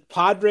 The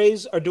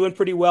Padres are doing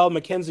pretty well.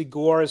 Mackenzie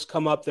Gore has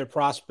come up, their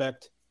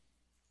prospect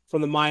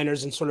from the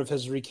minors, and sort of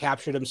has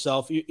recaptured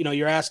himself.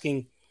 You're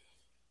asking.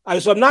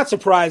 So I'm not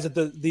surprised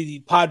that the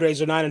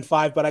Padres are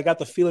 9-5, but I got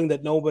the feeling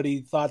that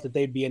nobody thought that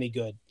they'd be any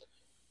good,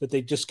 that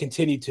they just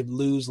continued to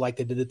lose like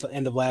they did at the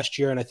end of last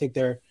year. And I think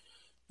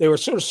they were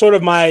sort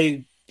of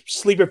my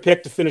sleeper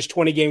pick to finish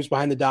 20 games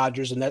behind the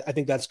Dodgers, and I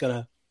think that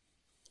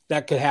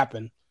could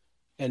happen,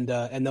 and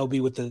they'll be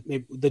with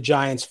the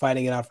Giants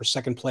fighting it out for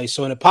second place.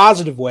 So in a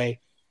positive way,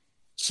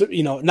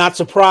 not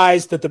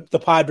surprised that the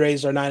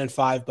Padres are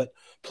 9-5, but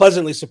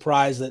pleasantly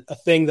surprised that a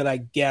thing that I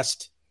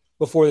guessed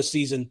before the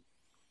season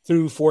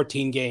through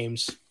 14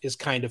 games is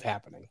kind of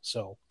happening.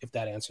 So if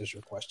that answers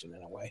your question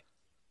in a way.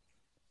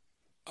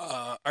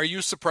 Are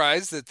you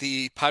surprised that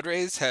the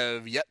Padres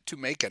have yet to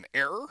make an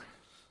error?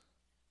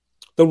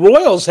 The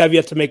Royals have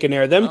yet to make an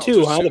error. Them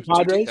too, huh? The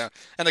Padres?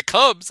 And the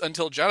Cubs,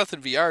 until Jonathan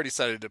Villar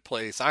decided to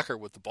play soccer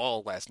with the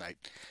ball last night,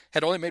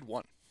 had only made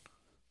 1.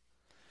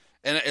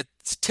 And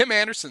Tim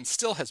Anderson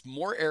still has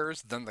more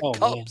errors than the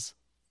Cubs. Man.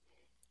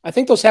 I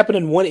think those happened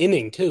in 1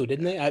 inning too,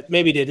 didn't they?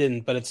 Maybe they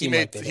didn't, but it seemed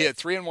like he had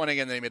 3 in 1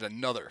 inning, and then he made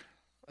another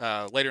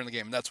later in the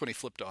game. And that's when he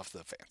flipped off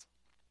the fans.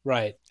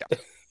 Right.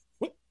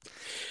 Yeah.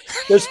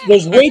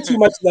 There's way too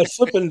much of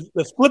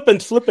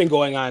that flipping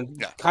going on.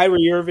 Yeah.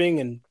 Kyrie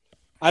Irving, and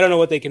I don't know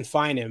what they can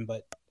find him,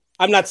 but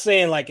I'm not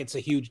saying like it's a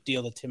huge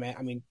deal that Tim.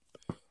 I mean,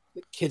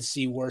 kids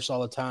see worse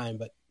all the time,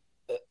 but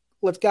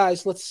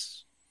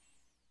let's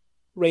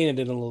rein it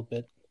in a little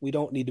bit. We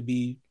don't need to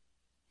be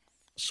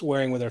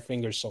swearing with our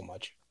fingers so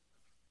much.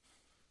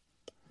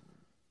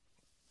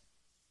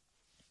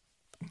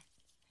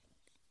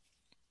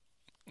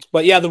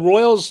 But yeah, the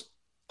Royals,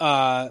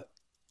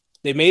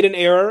 they made an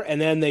error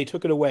and then they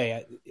took it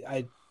away.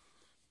 I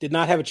did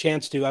not have a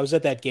chance to. I was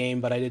at that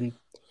game, but I didn't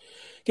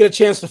get a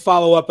chance to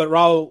follow up. But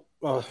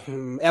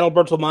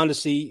Adalberto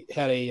Mondesi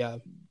had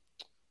a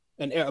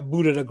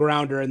booted a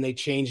grounder and they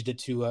changed it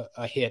to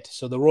a hit.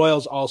 So the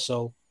Royals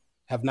also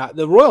have not.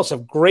 The Royals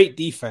have great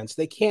defense.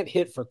 They can't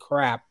hit for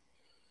crap,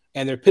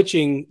 and their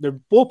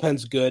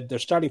bullpen's good. Their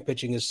starting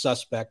pitching is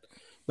suspect,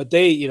 but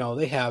they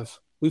have.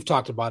 We've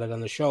talked about it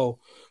on the show.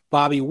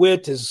 Bobby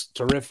Witt is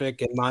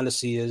terrific, and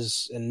Mondesi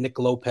is, and Nick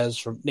Lopez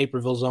from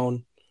Naperville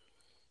Zone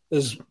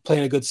is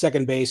playing a good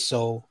second base.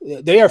 So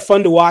they are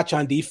fun to watch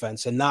on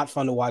defense and not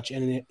fun to watch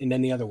in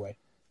any other way.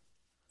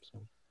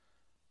 So.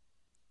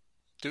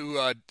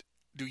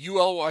 Do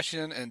UL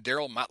Washington and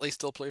Darryl Motley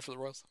still play for the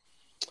Royals?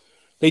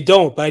 They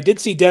don't, but I did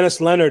see Dennis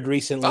Leonard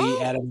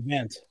recently at an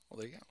event. Well,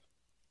 there you go.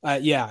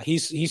 Yeah,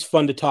 he's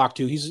fun to talk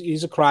to.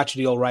 He's a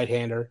crotchety old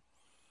right-hander.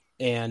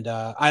 And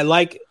I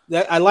like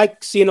that. I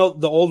like seeing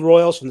the old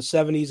Royals from the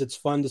 70s. It's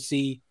fun to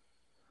see,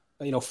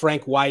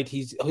 Frank White.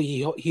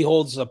 He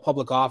holds a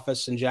public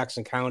office in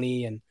Jackson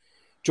County, and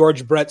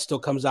George Brett still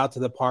comes out to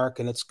the park,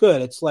 and it's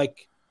good. It's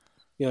like,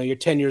 you're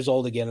 10 years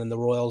old again, and the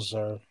Royals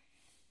are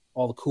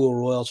all the cool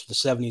Royals from the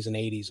 70s and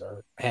 80s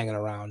are hanging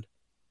around,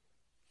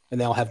 and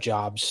they'll have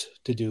jobs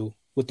to do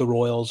with the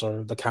Royals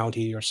or the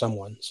county or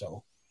someone.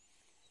 So.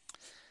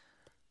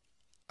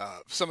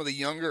 Some of the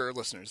younger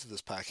listeners of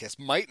this podcast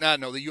might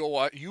not know that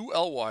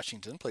UL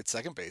Washington played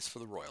second base for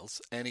the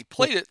Royals, and he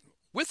played it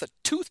with a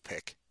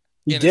toothpick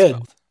in his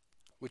mouth.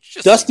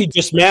 Dusty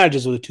just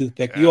manages with a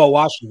toothpick. Yeah. UL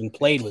Washington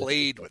played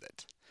with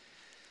it,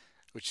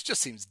 which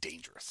just seems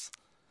dangerous.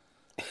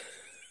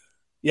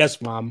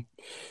 Yes, Mom,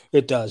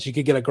 it does. You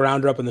could get a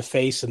grounder up in the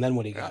face, and then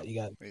what do you got? You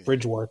got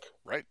bridge work,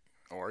 right?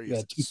 Or you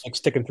got a toothpick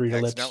sticking through your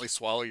lips. Accidentally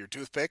swallow your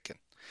toothpick, and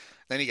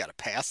then you got to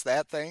pass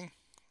that thing.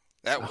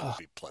 That wouldn't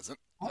be pleasant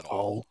at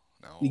all.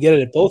 No. You get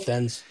it at both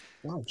ends.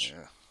 Ouch.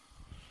 Yeah.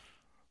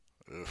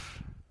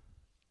 Oof.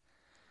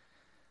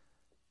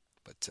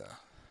 But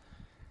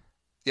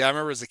I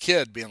remember as a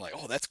kid being like,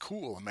 "Oh, that's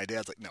cool," and my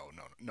dad's like, "No,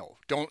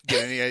 don't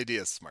get any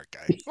ideas, smart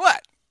guy."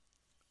 What?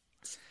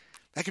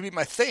 That could be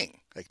my thing.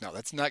 Like, no,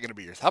 that's not going to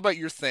be yours. How about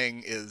your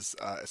thing is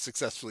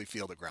successfully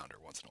field a grounder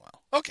once in a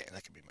while? Okay,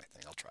 that could be my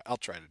thing. I'll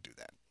try to do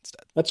that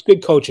instead. That's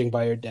good coaching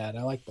by your dad.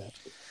 I like that.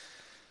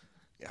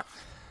 Yeah.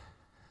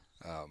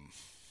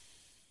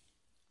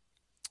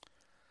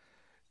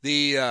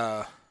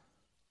 The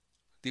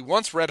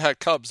once red hot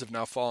Cubs have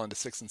now fallen to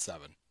 6 and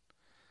 7.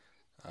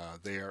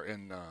 They are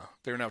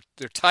they're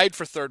tied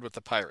for third with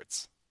the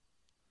Pirates.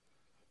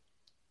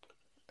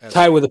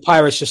 Tied with the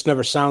Pirates just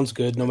never sounds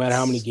good, no matter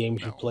how many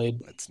games you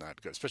played. It's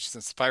not good, especially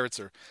since the Pirates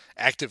are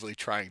actively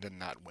trying to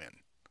not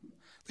win.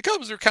 The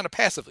Cubs are kind of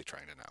passively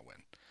trying to not win.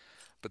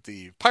 But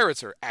the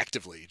Pirates are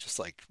actively just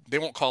like, they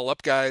won't call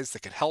up guys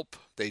that could help.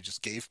 They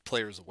just gave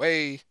players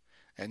away.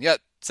 And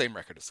yet, same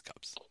record as the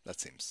Cubs. That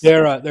seems...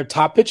 Their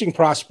top pitching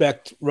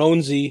prospect,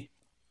 Roansy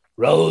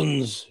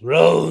and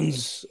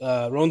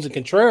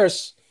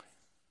Contreras,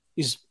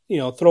 he's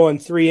throwing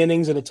 3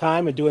 innings at a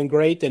time and doing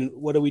great. And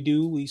what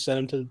do? We send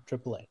him to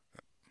AAA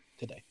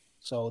today.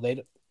 So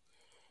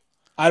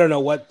I don't know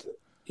what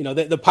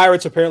the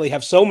Pirates apparently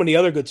have so many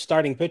other good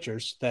starting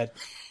pitchers that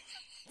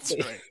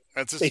That's right.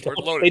 That's just,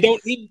 they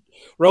don't need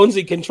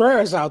Roansy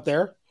Contreras out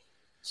there.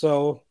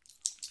 So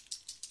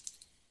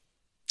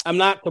I'm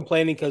not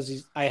complaining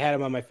because I had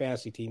him on my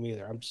fantasy team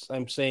either.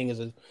 I'm saying as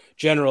a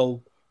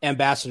general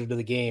ambassador to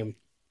the game,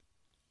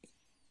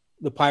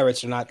 the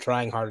Pirates are not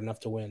trying hard enough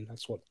to win.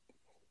 That's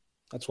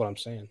what I'm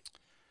saying.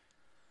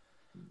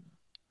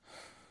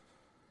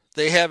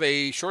 They have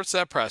a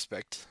shortstop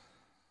prospect.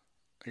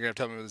 You're gonna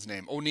tell me his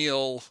name.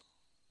 O'Neill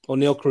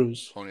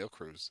Cruz.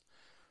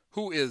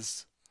 Who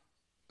is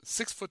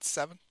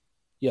 6'7"?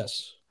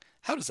 Yes.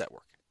 How does that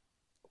work?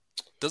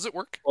 Does it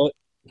work? Well,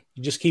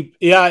 you just keep.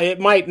 Yeah, it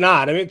might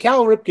not. I mean,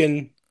 Cal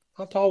Ripken.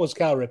 How tall was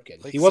Cal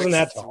Ripken? Like he wasn't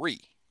that tall. 3.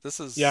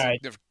 This is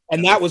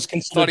and that was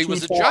considered. Thought he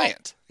was a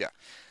giant. Yeah.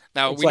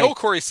 Now we know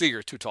Corey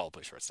Seager too tall to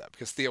play shortstop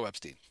because Theo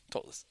Epstein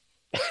told us.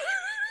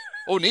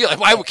 O'Neill.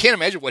 I can't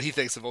imagine what he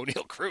thinks of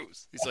O'Neill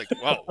Cruz. He's like,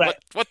 "Well, right.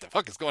 what the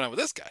fuck is going on with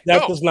this guy?"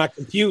 That does not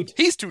compute.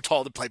 He's too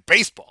tall to play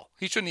baseball.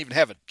 He shouldn't even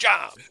have a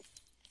job.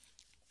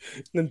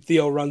 And then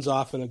Theo runs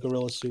off in a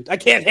gorilla suit. I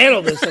can't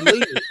handle this. I'm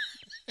leaving.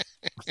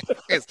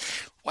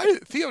 Why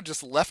did Theo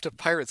just left a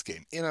Pirates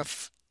game in a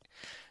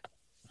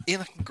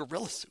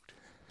gorilla suit?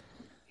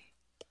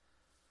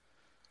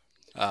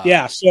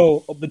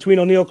 So between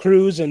O'Neill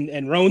Cruz and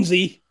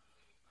Roansy,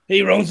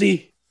 hey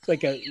Roansy, it's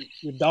like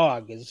your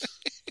dog is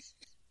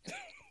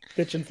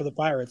pitching for the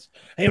Pirates.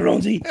 Hey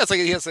Roansy. Yeah,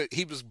 it's like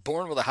he was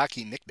born with a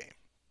hockey nickname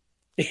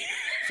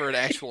for an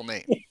actual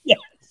name. Yes.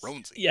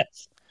 Roansy.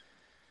 Yes.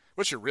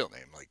 What's your real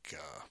name? Like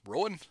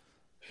Rowan?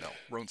 No,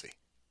 Roansy.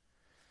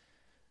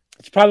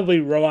 It's probably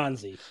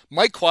Roansy.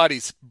 Mike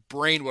Quaddy's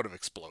brain would have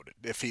exploded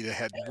if he'd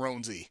had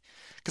Roansy.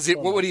 Because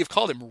what would he have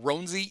called him?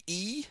 Roansy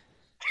E?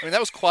 I mean, that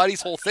was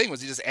Quaddy's whole thing,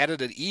 was he just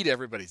added an E to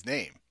everybody's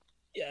name.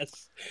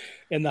 Yes.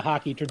 In the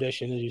hockey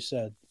tradition, as you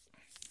said.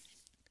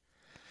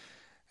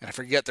 And I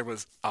forget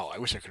I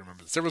wish I could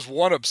remember this. There was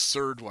one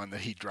absurd one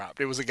that he dropped.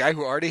 It was a guy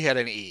who already had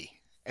an E,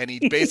 and he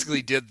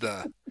basically it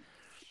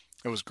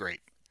was great.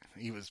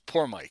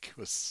 Poor Mike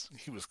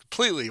he was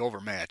completely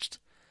overmatched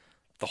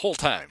the whole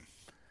time.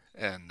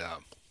 And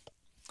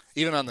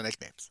even on the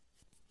nicknames.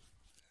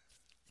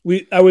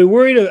 Are we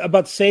worried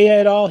about Seiya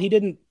at all? He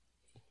didn't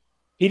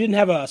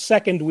have a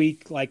second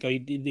week like he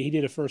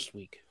did a first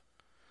week.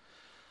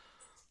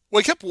 Well,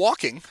 he kept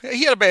walking.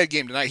 He had a bad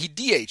game tonight. He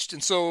DH'd,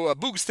 and so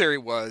Boog's theory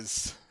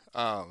was,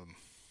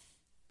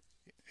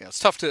 it's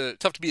tough to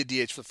be a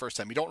DH for the first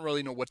time. You don't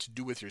really know what to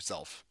do with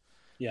yourself.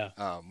 Yeah.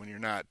 When you're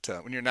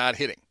not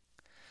hitting.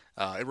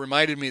 It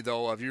reminded me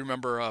though of, you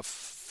remember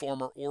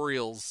former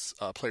Orioles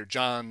player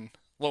John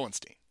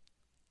Lowenstein.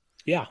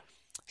 Yeah.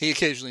 He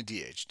occasionally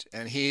DH'd,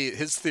 and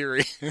his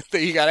theory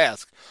that he got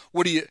asked,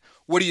 what do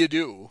you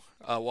do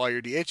while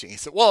you're DHing? He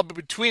said, well,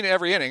 between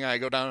every inning, I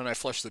go down and I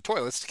flush the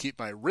toilets to keep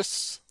my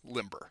wrists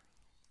limber,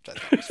 which I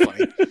thought was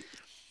funny.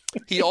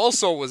 He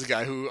also was a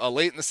guy who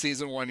late in the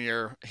season one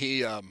year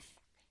he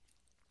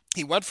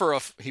went for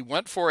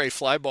a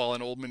fly ball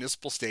in Old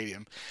Municipal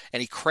Stadium,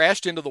 and he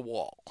crashed into the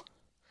wall,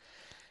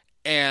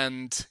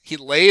 and he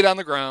laid on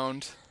the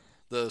ground.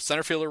 The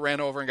center fielder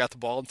ran over and got the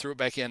ball and threw it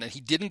back in, and he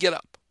didn't get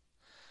up.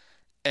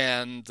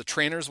 And the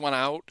trainers went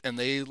out and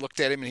they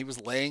looked at him, and he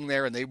was laying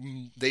there, and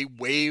they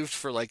waved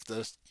for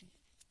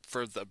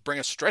bring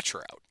a stretcher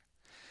out.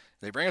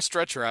 They bring a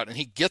stretcher out, and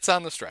he gets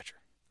on the stretcher.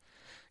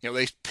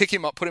 They pick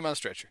him up, put him on the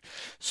stretcher.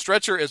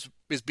 Stretcher is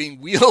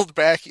being wheeled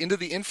back into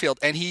the infield,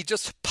 and he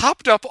just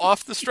popped up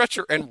off the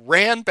stretcher and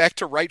ran back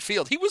to right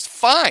field. He was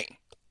fine.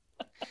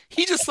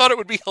 He just thought it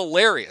would be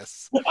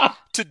hilarious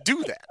to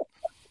do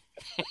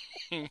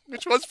that,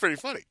 which was pretty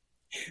funny.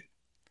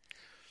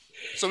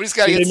 So we just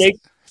got to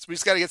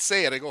get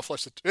Seiya to go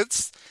flush it.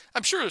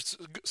 I'm sure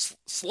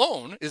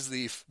Sloan is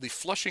the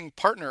flushing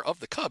partner of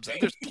the Cubs.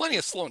 There's plenty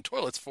of Sloan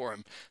toilets for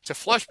him to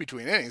flush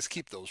between innings,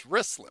 keep those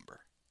wrists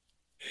limber.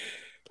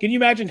 Can you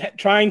imagine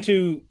trying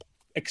to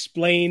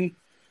explain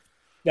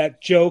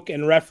that joke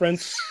and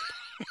reference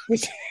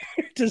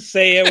to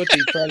Seiya with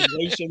the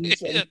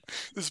translations? And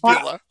this would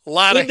be a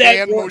lot of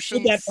hand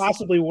motions. Would that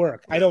possibly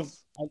work? I don't.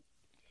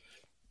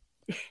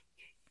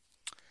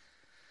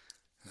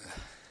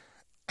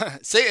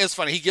 Seiya is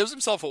funny. He gives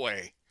himself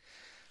away.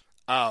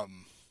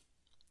 And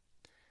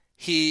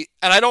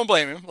I don't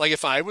blame him. Like,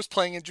 if I was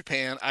playing in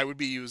Japan, I'd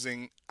be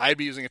using a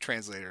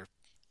translator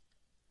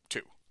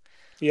too.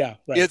 Yeah,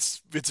 right.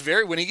 It's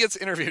very, when he gets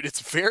interviewed, it's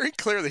very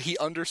clear that he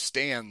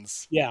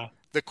understands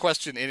the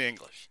question in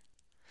English.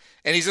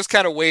 And he's just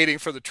kind of waiting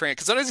for the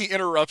because sometimes he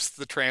interrupts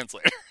the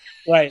translator.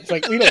 Right. It's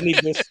like, we don't need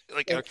this.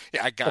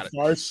 I got it.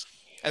 Farce.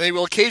 And they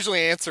will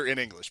occasionally answer in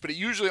English, but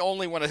usually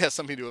only when it has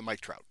something to do with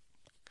Mike Trout.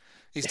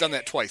 He's done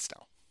that twice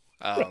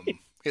now. Right.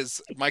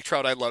 His Mike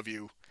Trout, I love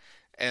you.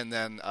 And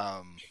then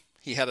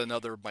he had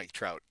another Mike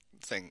Trout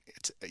thing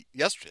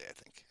yesterday, I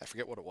think. I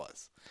forget what it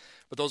was.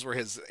 But those were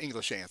his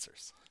English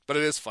answers. But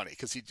it is funny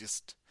because he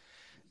just,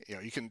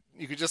 you can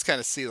just kind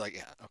of see like,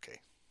 yeah, okay.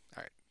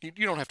 All right.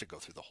 You don't have to go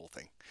through the whole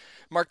thing.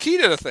 Marquis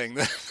did a thing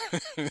that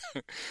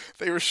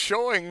they were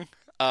showing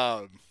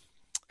an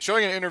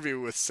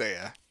interview with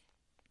Seiya.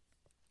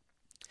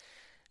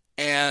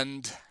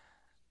 And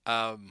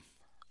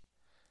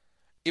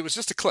it was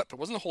just a clip. It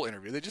wasn't a whole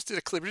interview. They just did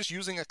a clip. They were just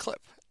using a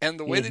clip. And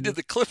the way they did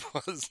the clip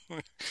was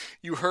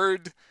you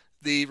heard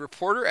the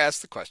reporter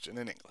ask the question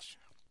in English.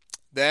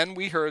 Then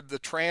we heard the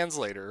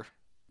translator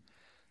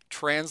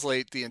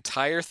translate the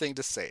entire thing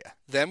to Seiya.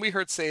 Then we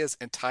heard Seiya's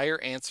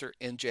entire answer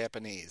in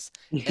Japanese.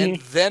 And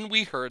then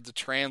we heard the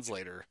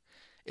translator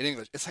in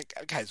English. It's like,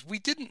 guys, we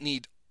didn't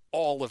need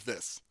all of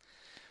this.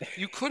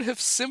 You could have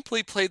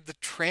simply played the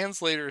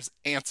translator's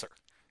answer.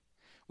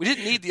 We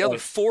didn't need the other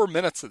 4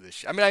 minutes of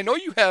this. I mean, I know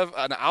you have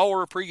an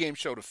hour pregame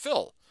show to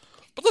fill,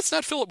 but let's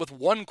not fill it with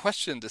one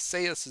question to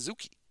Seiya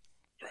Suzuki.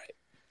 Right.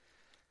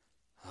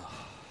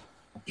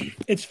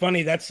 It's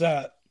funny. That's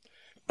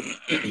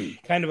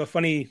kind of a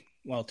funny,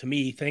 well, to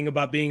me, thing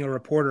about being a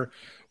reporter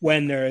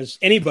when there's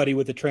anybody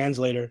with a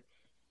translator.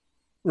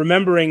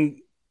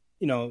 Remembering,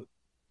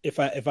 if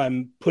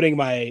I'm putting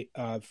my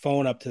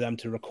phone up to them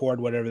to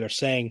record whatever they're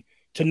saying,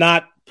 to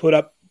not put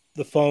up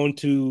the phone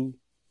to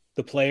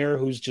the player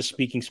who's just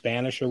speaking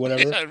Spanish or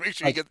whatever. Yeah,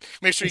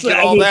 make sure you get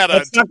all that.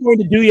 That's not going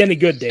to do you any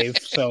good, Dave.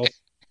 So,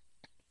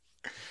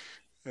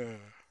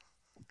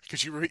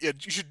 because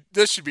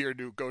this should be your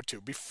new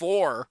go-to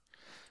before.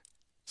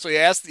 So you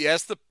ask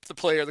the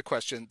player the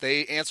question.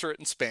 They answer it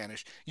in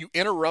Spanish. You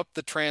interrupt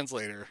the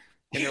translator,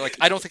 and you're like,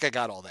 "I don't think I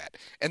got all that,"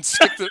 and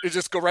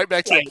just go right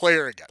back to the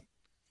player again.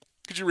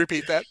 Could you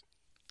repeat that?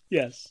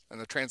 Yes. And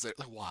the translator,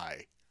 like,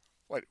 why?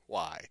 What?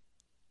 Why?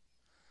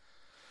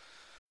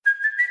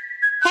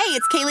 Hey,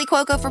 it's Kaylee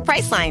Cuoco for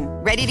Priceline.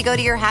 Ready to go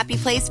to your happy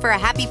place for a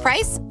happy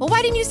price? Well,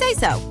 why didn't you say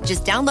so?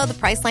 Just download the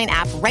Priceline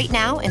app right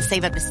now and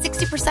save up to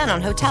 60%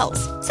 on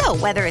hotels. So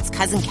whether it's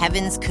Cousin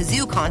Kevin's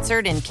Kazoo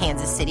Concert in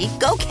Kansas City,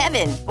 go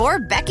Kevin, or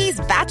Becky's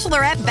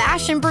Bachelorette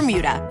Bash in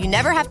Bermuda, you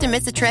never have to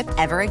miss a trip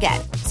ever again.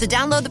 So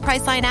download the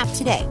Priceline app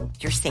today.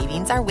 Your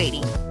savings are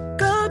waiting.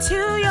 Go to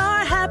your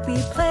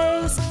happy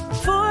place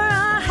for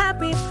a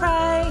happy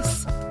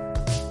price.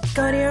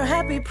 Go to your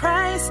happy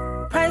price,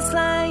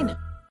 Priceline.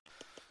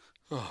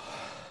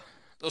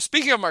 So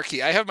speaking of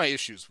marquee, I have my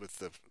issues with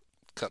the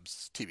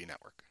Cubs TV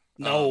network.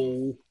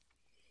 No.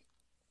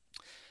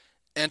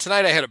 And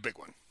tonight I had a big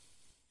one.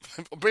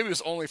 Maybe it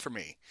was only for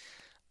me.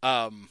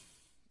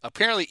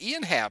 Apparently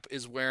Ian Happ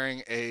is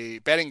wearing a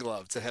batting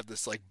gloves that have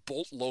this like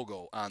Bolt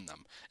logo on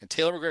them. And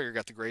Taylor McGregor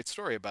got the great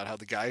story about how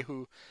the guy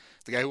who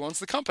owns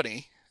the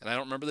company, and I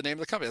don't remember the name of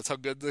the company. That's how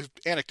good the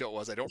anecdote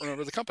was. I don't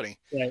remember the company.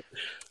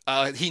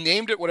 Right. He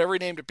named it whatever he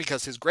named it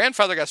because his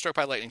grandfather got struck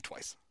by lightning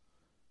twice.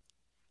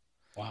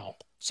 Wow.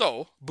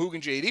 So Boog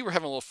and JD were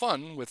having a little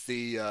fun with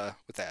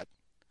that,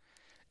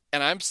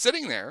 and I'm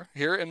sitting there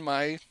here in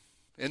my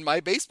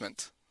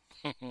basement,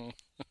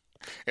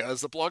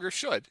 as the blogger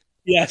should.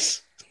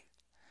 Yes.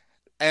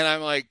 And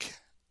I'm like,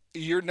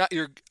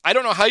 I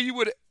don't know how you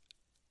would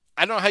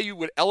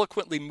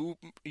eloquently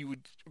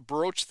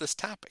broach this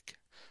topic,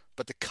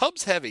 but the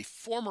Cubs have a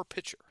former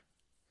pitcher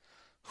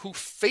who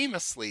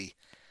famously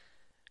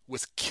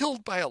was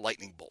killed by a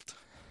lightning bolt.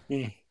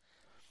 Mm.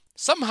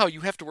 Somehow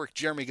you have to work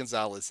Jeremy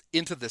Gonzalez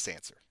into this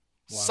answer.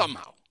 Wow.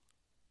 Somehow.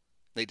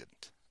 They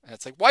didn't. And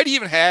it's like, why do you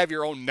even have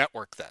your own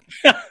network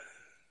then?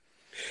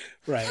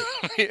 Right.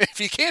 If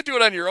you can't do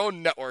it on your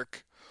own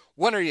network,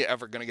 when are you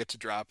ever going to get to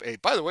drop a,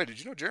 by the way, did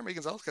you know Jeremy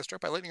Gonzalez got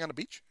struck by lightning on a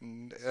beach?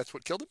 And that's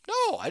what killed him?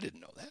 No, I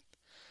didn't know that.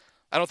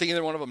 I don't think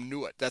either one of them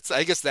knew it.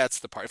 I guess that's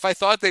the part. If I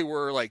thought they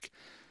were like,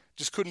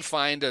 just couldn't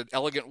find an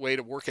elegant way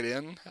to work it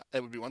in,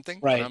 that would be one thing.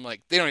 Right. But I'm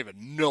like, they don't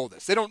even know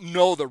this. They don't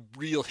know the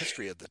real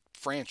history of the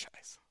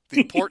franchise. The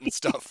important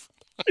stuff.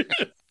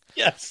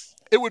 Yes.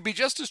 It would be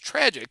just as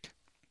tragic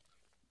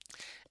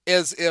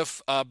as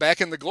if back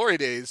in the glory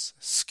days,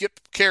 Skip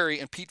Carey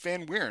and Pete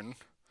Van Wieren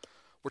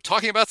were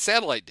talking about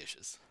satellite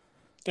dishes.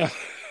 And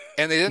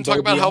they didn't talk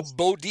about how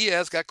Bo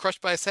Diaz got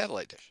crushed by a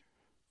satellite dish.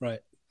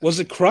 Right. Was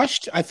it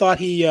crushed? I thought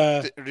he...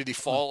 Did he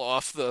fall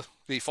off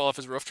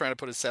his roof trying to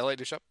put his satellite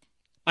dish up?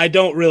 I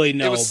don't really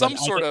know. It was some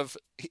sort of...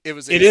 It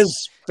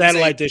is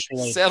satellite dish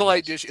related.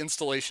 Satellite dish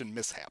installation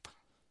mishap.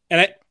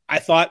 And I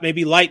thought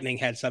maybe lightning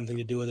had something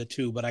to do with it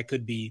too, but I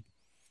could be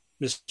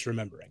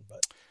misremembering.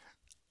 But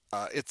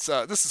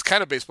this is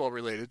kind of baseball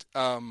related.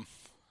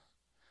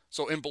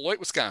 So in Beloit,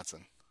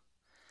 Wisconsin,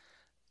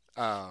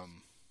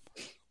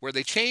 where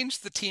they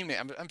changed the team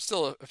name, I'm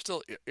still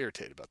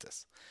irritated about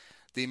this.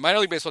 The minor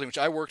league baseball team, which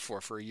I worked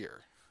for a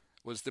year,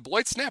 was the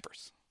Beloit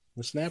Snappers.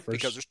 The Snappers,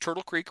 because there's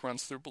Turtle Creek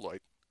runs through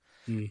Beloit,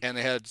 and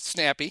they had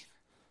Snappy,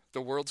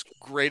 the world's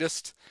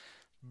greatest,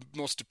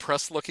 most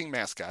depressed-looking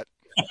mascot.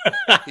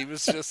 He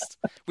was just,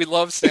 we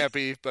loved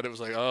Snappy, but it was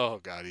like, oh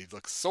god, he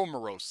looks so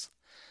morose.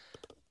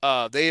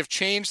 They have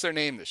changed their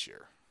name this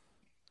year,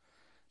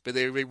 but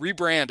they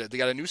rebranded. They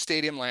got a new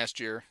stadium last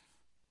year,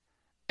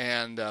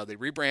 and they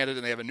rebranded,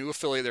 and they have a new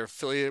affiliate. They're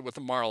affiliated with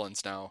the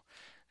Marlins now.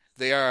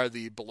 They are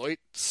the Beloit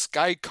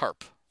Sky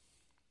Carp.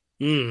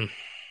 Do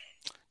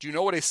you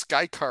know what a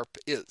Sky Carp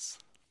is?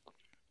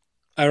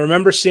 I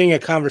remember seeing a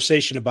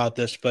conversation about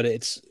this, but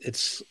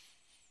it's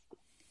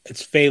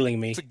failing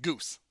me. It's a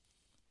goose.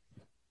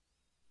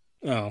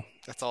 Oh.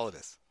 That's all it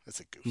is. It's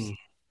a goose.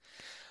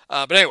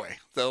 But anyway,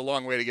 the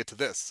long way to get to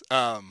this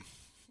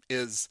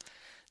is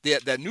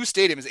that new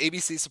stadium is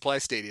ABC Supply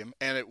Stadium,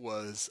 and it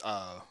was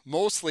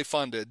mostly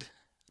funded.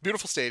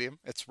 Beautiful stadium.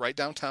 It's right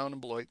downtown in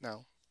Beloit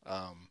now.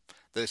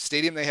 The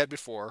stadium they had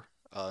before,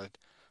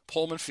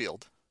 Pullman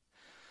Field,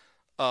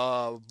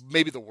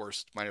 maybe the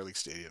worst minor league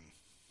stadium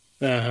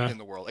in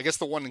the world. I guess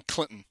the one in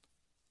Clinton,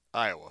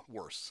 Iowa,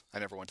 worse. I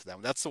never went to that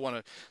one. That's the one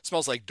that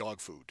smells like dog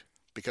food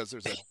because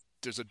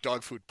there's a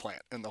dog food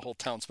plant and the whole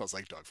town smells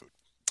like dog food.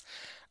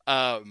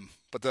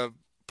 But the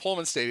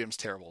Pullman Stadium's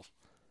terrible.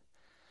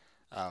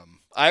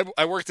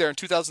 I worked there in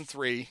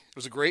 2003. It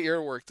was a great year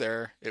to work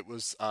there. It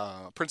was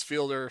Prince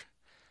Fielder,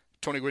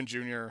 Tony Gwynn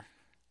Jr.,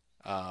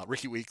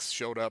 Ricky Weeks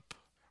showed up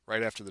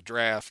right after the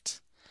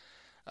draft.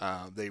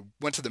 They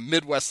went to the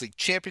Midwest League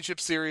Championship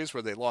Series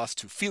where they lost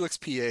to Felix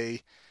PA,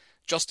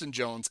 Justin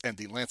Jones, and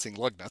the Lansing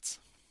Lugnuts.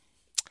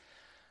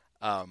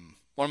 One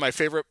of my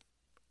favorite,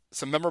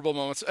 some memorable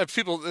moments.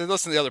 People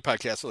listen to the other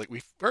podcasts are like,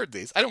 we've heard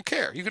these. I don't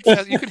care. You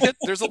can hit.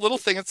 There's a little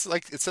thing. It's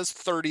like it says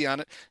 30 on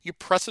it. You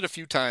press it a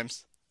few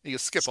times. You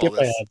skip all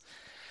this.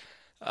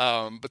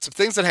 But some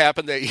things that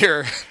happened that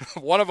year.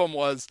 One of them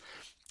was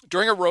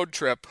during a road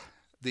trip.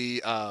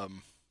 The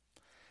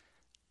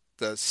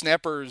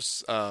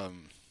Snappers, I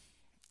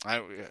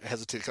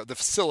hesitate to call it, the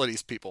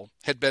facilities people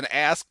had been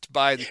asked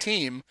by the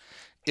team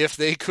if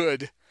they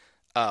could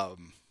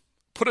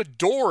put a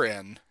door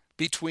in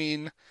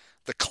between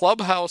the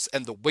clubhouse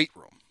and the weight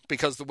room,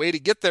 because the way to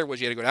get there was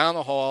you had to go down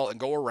the hall and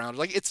go around.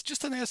 Like, it's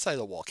just on the other side of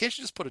the wall. Can't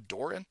you just put a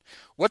door in?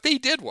 What they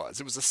did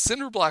was, it was a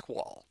cinder block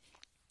wall.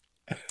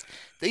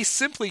 They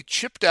simply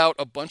chipped out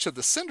a bunch of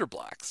the cinder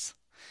blocks.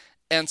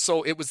 And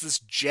so it was this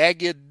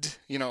jagged,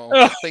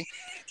 thing.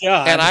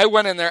 God. And I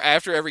went in there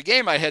after every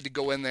game. I had to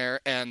go in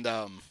there and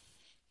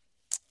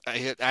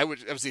I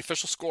was the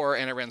official scorer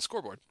and I ran the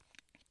scoreboard.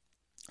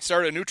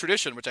 started a new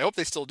tradition, which I hope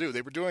they still do.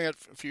 They were doing it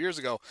a few years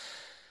ago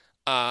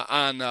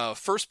on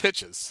first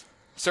pitches,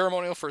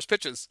 ceremonial first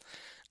pitches.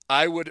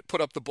 I would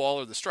put up the ball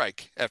or the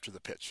strike after the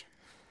pitch.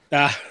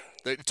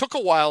 It took a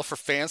while for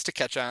fans to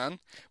catch on,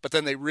 but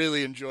then they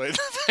really enjoyed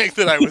the fact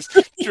that I was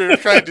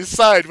trying to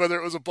decide whether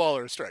it was a ball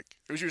or a strike.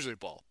 It was usually a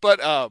ball, but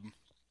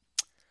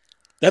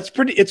it's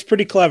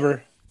pretty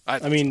clever.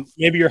 I mean,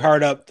 maybe you're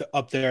hard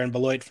up there in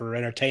Beloit for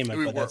entertainment.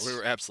 We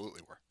were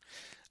absolutely were.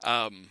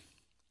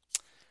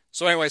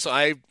 So anyway,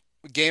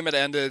 game had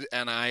ended,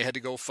 and I had to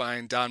go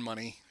find Don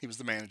Money. He was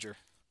the manager.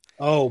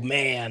 Oh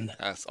man,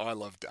 I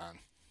love Don.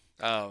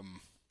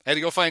 I had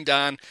to go find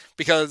Don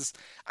because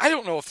I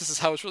don't know if this is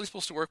how it's really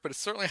supposed to work, but it's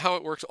certainly how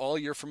it works all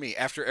year for me.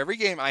 After every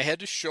game, I had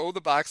to show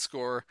the box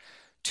score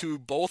to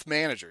both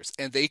managers,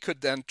 and they could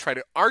then try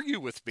to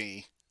argue with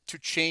me to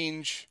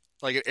change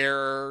like an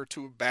error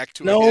back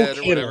to a hit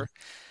or whatever.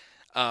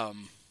 I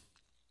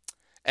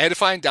had to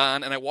find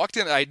Don, and I walked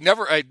in. I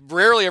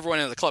rarely ever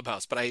went into the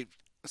clubhouse, but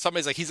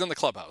somebody's like, he's in the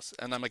clubhouse,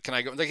 and I'm like, can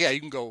I go? I'm like, yeah, you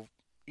can go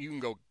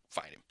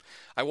find him.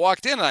 I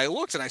walked in and I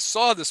looked and I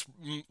saw this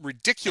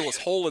ridiculous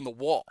hole in the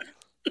wall,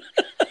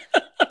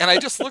 and I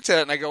just looked at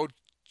it and I go,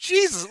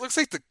 Jesus, it looks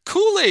like the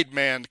Kool-Aid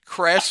Man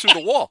crashed through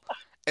the wall.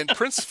 And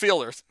Prince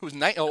Fielder, who's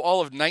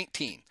all of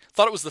 19,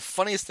 thought it was the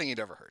funniest thing he'd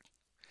ever heard.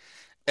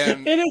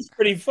 And it is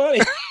pretty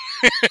funny.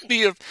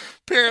 He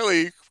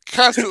apparently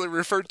constantly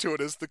referred to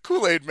it as the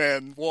Kool-Aid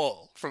Man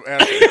wall from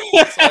after.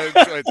 So I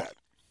enjoyed that.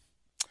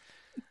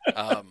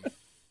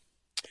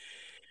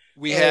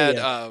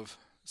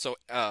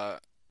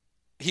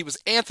 He was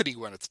Anthony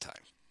Gwynn at the time.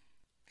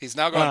 He's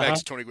now gone back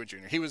to Tony Gwynn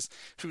Jr. He was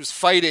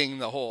fighting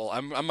the whole,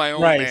 I'm my own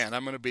man.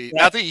 I'm going to be,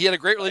 not that he had a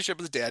great relationship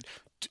with his dad.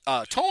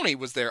 Tony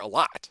was there a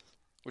lot,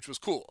 which was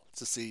cool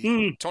to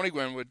see. Tony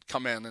Gwynn would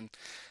come in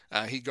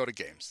and he'd go to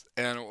games.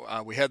 And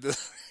we had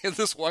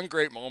this one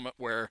great moment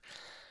where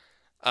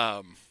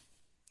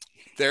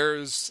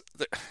there's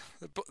the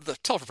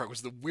telephone park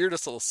was the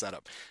weirdest little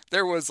setup.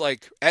 There was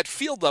at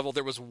field level,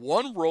 there was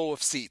one row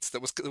of seats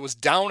that was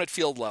down at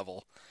field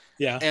level.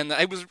 Yeah. And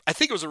I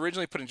think it was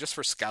originally put in just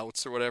for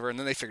scouts or whatever, and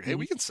then they figured, hey,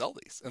 we can sell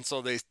these. And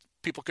so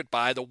people could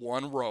buy the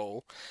one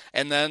row,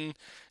 and then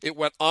it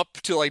went up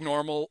to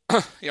normal,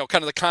 kind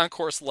of the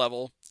concourse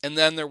level, and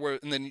then there was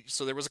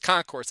a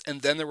concourse,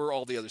 and then there were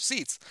all the other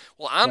seats.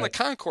 Well, on the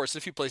concourse,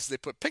 a few places they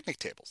put picnic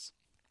tables.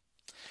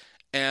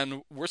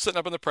 And we're sitting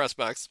up in the press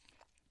box,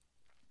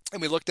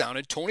 and we look down,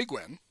 and Tony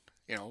Gwynn,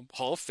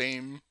 Hall of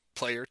Fame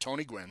player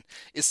Tony Gwynn,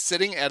 is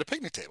sitting at a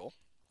picnic table.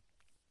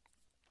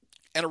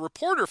 And a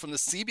reporter from the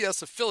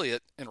CBS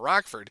affiliate in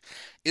Rockford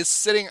is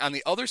sitting on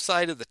the other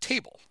side of the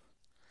table,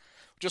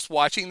 just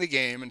watching the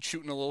game and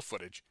shooting a little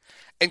footage,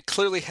 and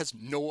clearly has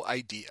no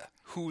idea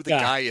who the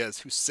guy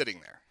is who's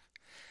sitting there.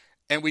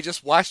 And we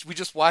just watched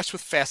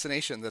with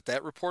fascination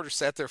that reporter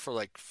sat there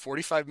for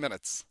 45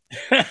 minutes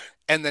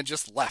and then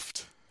just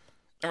left.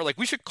 And we're like,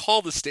 we should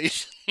call the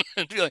station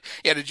and be like,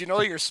 yeah, did you know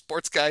your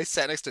sports guy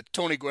sat next to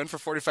Tony Gwynn for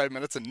 45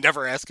 minutes and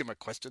never ask him a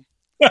question?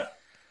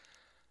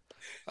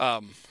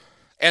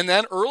 And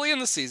then early in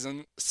the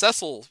season,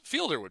 Cecil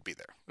Fielder would be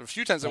there. A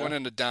few times I went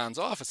into Don's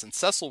office, and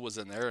Cecil was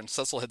in there, and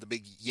Cecil had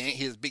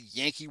his big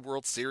Yankee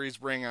World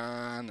Series ring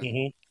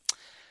on.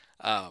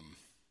 And,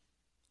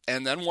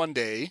 and then one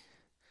day,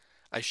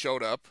 I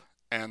showed up,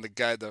 and the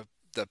guy,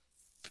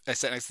 I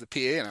sat next to the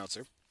PA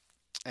announcer,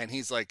 and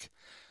he's like,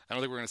 I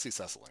don't think we're going to see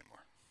Cecil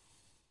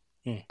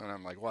anymore. And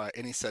I'm like, why?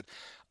 And he said,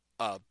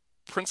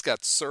 Prince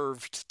got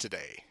served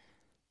today.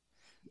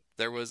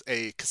 There was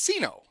a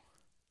casino.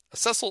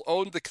 Cecil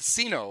owned the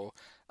casino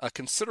a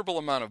considerable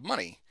amount of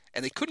money,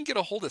 and they couldn't get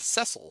a hold of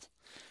Cecil.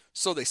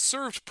 So they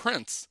served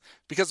Prince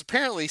because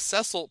apparently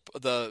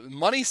the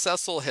money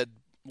Cecil had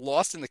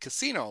lost in the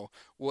casino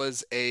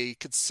was a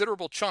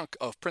considerable chunk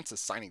of Prince's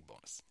signing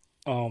bonus.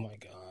 Oh my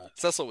God.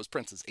 Cecil was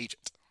Prince's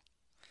agent.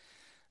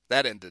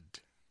 That ended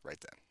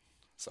right then.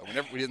 So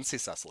we didn't see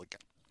Cecil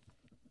again.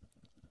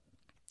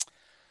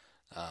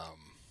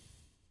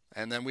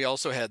 And then we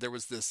also had, the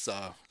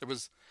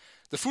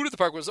food at the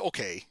park was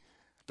okay.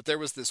 But there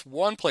was this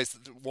one place,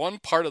 one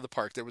part of the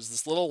park, there was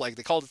this little, they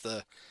called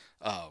it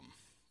what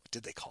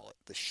did they call it?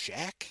 The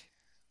shack?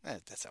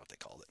 That's not what they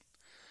called it.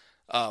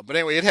 But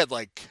anyway, it had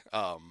it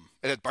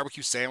had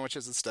barbecue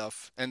sandwiches and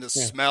stuff. And the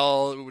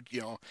smell, it would,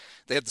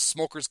 they had the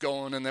smokers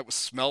going, and that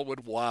smell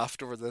would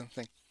waft over the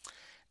thing.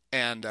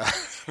 And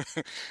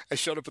I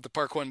showed up at the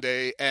park one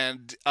day,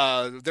 and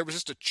there was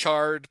just a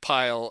charred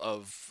pile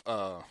of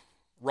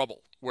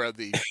rubble where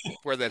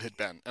that had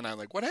been. And I'm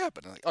like, what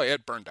happened? I'm like, oh, yeah,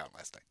 it burned down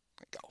last night.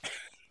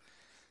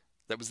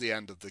 That was the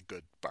end of the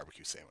good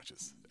barbecue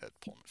sandwiches at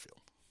Pullman Field.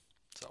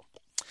 So,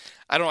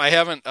 I don't know. I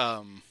haven't.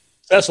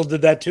 Cecil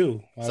did that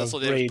too. Cecil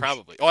did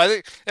probably. Oh, I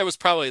think that's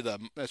probably the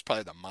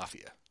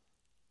mafia.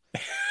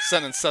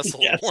 Sending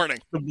Cecil a warning.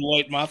 The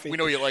Beloit Mafia. We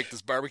know you like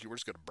this barbecue. We're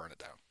just going to burn it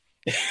down.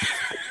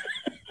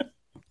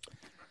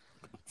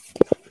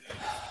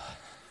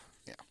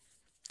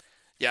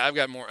 Yeah. I've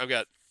got more. I've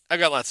got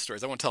lots of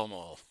stories. I won't tell them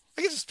all.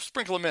 I can just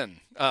sprinkle them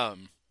in.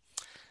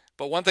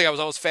 But one thing I was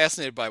always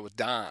fascinated by with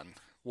Don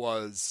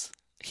was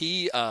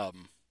he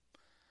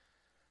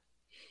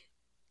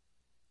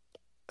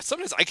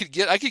sometimes I could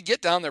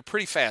get down there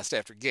pretty fast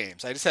after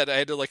games. I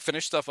had to like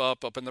finish stuff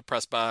up in the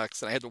press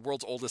box, and I had the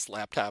world's oldest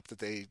laptop that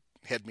they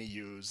had me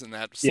use, and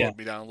that slowed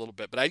me down a little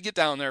bit. But I'd get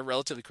down there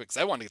relatively quick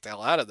because I wanted to get the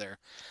hell out of there.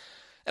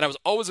 And I was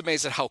always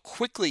amazed at how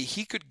quickly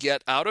he could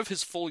get out of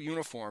his full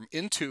uniform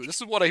into,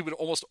 this is what I would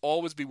almost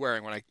always be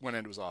wearing when I went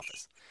into his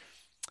office.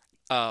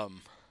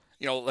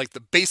 Like the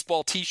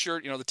baseball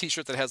T-shirt, the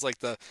T-shirt that has like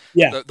the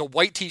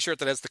white T-shirt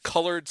that has the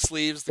colored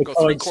sleeves that go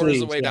 3/4 of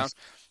the way down.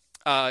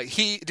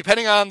 He,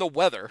 depending on the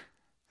weather,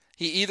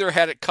 he either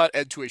had it cut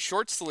into a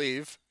short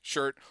sleeve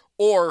shirt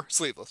or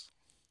sleeveless.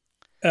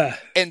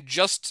 And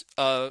just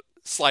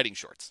sliding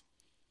shorts.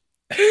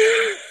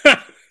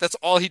 That's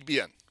all he'd be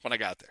in when I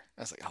got there.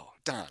 I was like, oh,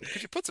 Don,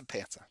 could you put some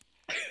pants on?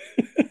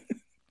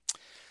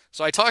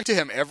 So I talked to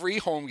him every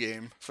home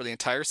game for the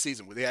entire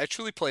season. They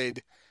actually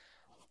played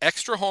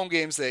extra home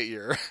games that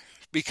year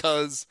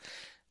because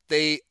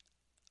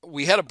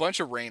we had a bunch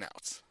of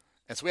rainouts.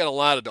 And so we had a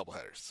lot of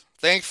doubleheaders.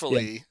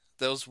 Thankfully,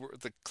 those were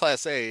the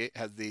Class A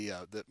had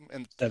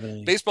and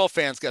baseball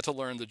fans got to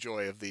learn the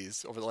joy of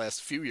these over the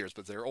last few years,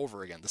 but they're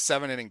over again. The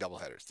 7-inning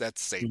doubleheaders. That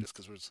saved us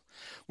because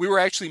we were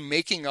actually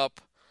making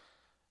up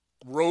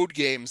road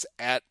games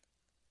at,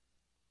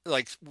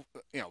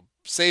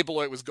 say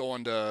Beloit was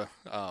going to,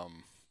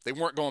 they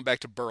weren't going back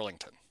to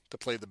Burlington to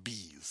play the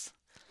Bees.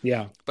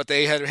 Yeah. But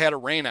they had a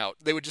rain out.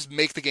 They would just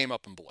make the game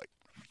up in Beloit.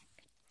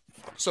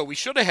 So we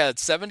should have had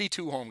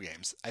 72 home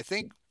games. I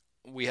think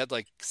we had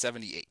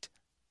 78.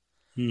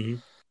 Mm-hmm.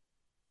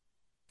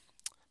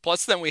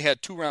 Plus then we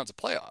had 2 rounds of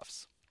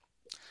playoffs.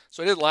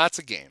 So I did lots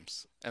of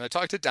games. And I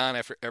talked to Don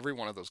after every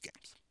one of those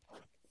games.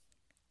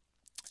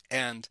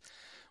 And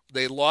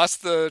they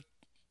lost the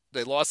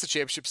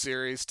championship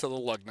series to the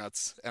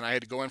Lugnuts, and I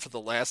had to go in for the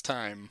last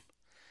time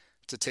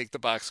to take the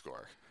box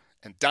score.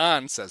 And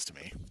Don says to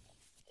me,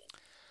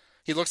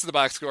 he looks at the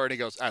box score and he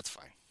goes, that's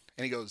fine.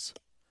 And he goes,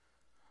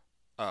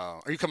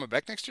 are you coming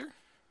back next year?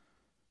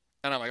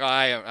 And I'm like,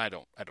 I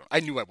don't. I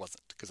knew I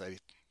wasn't because I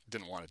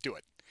didn't want to do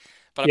it.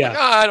 But I'm like,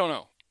 I don't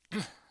know.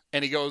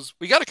 And he goes,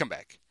 we got to come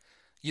back.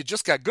 You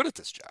just got good at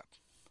this job.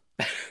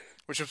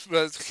 Which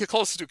was the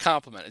closest to a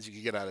compliment as you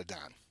could get out of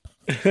Don.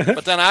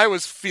 But then I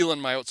was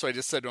feeling so I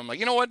just said to him,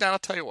 you know what, Don, I'll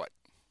tell you what.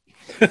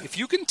 If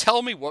you can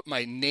tell me what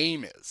my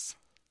name is,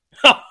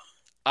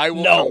 I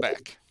will come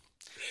back.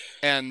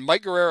 And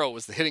Mike Guerrero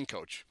was the hitting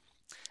coach.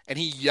 And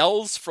he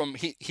yells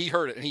he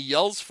heard it, and he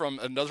yells from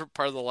another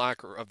part of the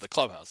locker of the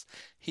clubhouse.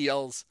 He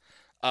yells,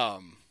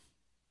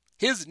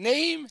 his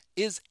name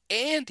is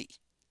Andy.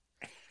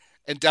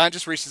 And Don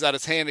just reaches out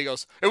his hand and he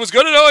goes, it was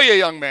good to know you,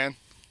 young man.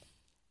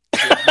 He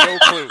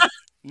had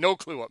no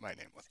clue what my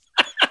name was.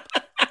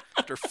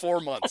 After 4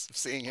 months of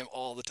seeing him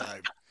all the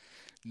time.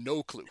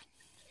 No clue.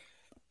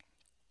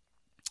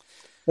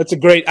 That's a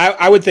great,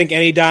 I would think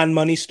any Don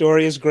Money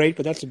story is great,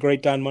 but that's a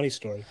great Don Money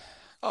story.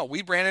 Oh,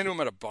 we ran into him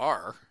at a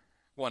bar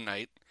one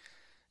night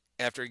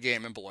after a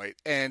game in Beloit,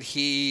 and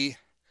we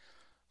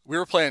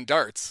were playing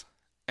darts,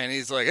 and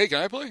he's like, hey,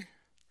 can I play?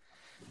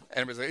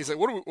 And he's like,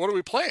 what are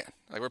we playing?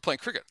 We're playing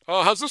cricket.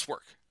 Oh, how's this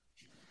work?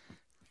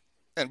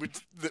 And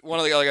one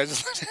of the other guys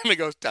just looked at him and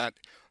goes, Don,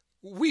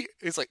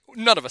 it's like,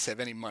 none of us have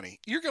any money.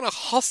 You're going to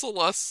hustle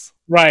us.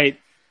 Right.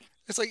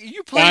 It's like,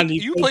 you played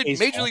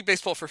Major League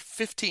Baseball for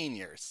 15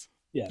 years.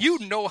 Yes. You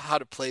know how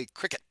to play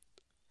cricket.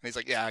 And he's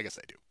like, yeah, I guess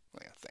I do.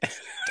 I'm like,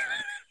 thanks.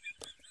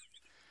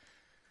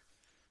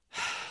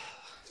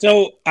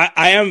 So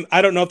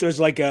I don't know if there's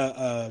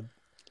an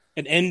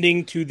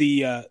ending to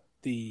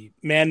the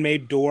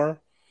man-made door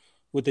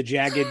with the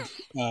jagged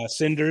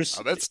cinders.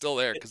 Oh, that's still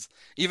there because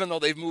even though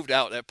they've moved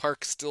out, that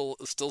park still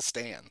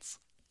stands.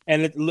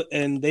 And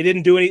they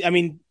didn't do any. I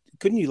mean,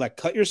 couldn't you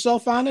cut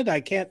yourself on it?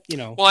 I can't.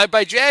 Well,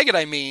 by jagged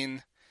I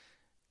mean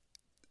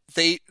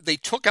they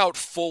took out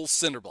full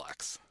cinder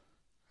blocks.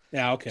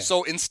 Yeah. Okay.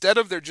 So instead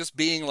of there just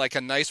being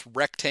a nice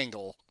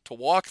rectangle to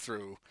walk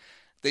through,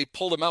 they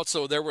pulled them out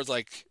so there was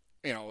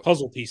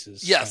puzzle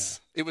pieces.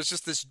 Yes, it was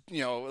just this.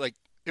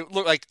 It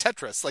looked like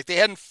Tetris. They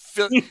hadn't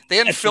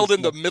filled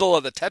in the middle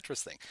of the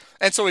Tetris thing.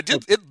 And so it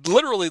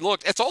literally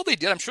looked, that's all they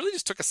did. I'm sure they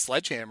just took a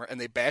sledgehammer and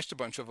they bashed a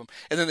bunch of them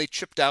and then they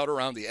chipped out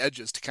around the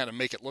edges to kind of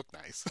make it look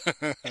nice.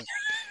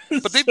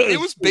 But it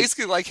was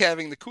basically like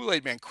having the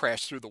Kool-Aid Man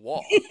crash through the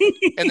wall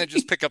and then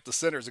just pick up the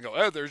cinders and go,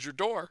 oh, there's your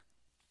door.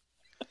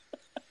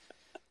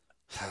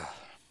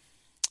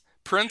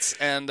 Prince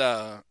and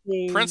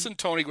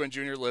Tony Gwynn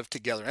Jr. lived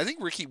together. I think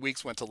Ricky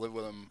Weeks went to live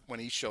with him when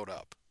he showed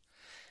up.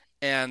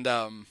 And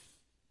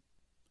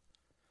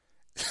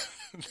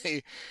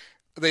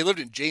they lived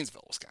in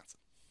Janesville, Wisconsin.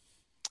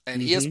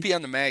 And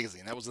ESPN, the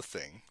magazine, that was a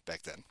thing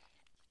back then,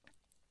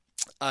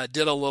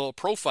 did a little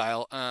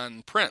profile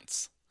on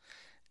Prince.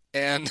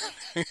 And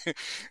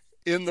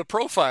in the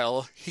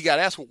profile, he got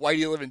asked, why do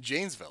you live in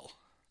Janesville?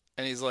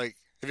 And he's like,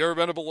 have you ever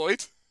been to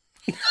Beloit?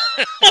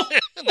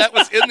 And that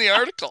was in the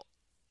article.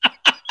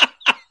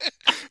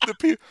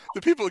 The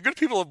good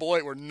people of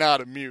Beloit were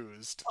not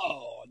amused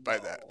by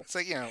that. It's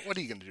like, what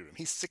are you going to do to him?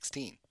 He's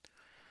 16.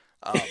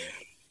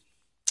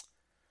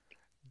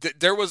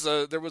 there was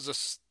a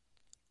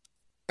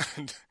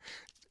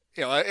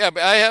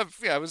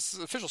I was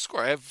official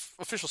score. I have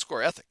official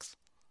score ethics.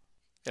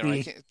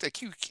 I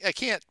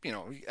can't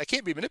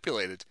be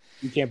manipulated.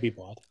 You can't be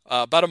bought.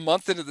 About a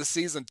month into the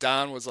season,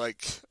 Don was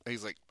like,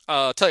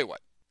 tell you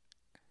what,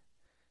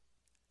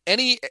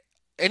 any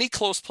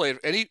close play,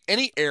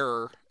 any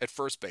error at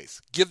first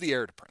base, give the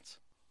error to Prince.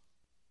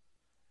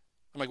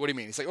 I'm like, what do you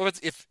mean? He's like, well,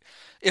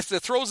 if the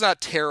throw's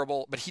not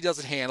terrible, but he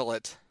doesn't handle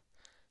it,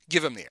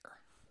 give him the error.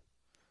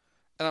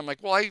 And I'm like,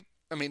 well, I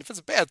mean, if it's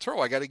a bad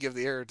throw, I got to give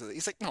the error to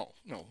He's like, no,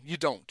 you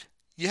don't.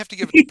 You have to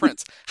give it to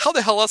Prince. How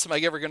the hell else am I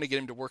ever going to get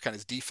him to work on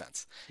his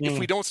defense if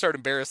we don't start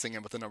embarrassing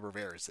him with the number of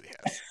errors that he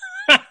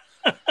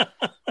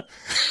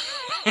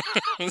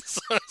has?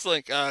 So it's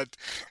like,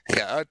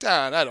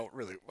 Don, I don't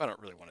really want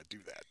to do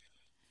that.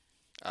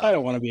 I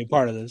don't want to be a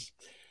part of this.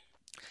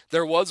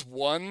 There was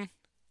one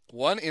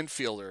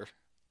infielder.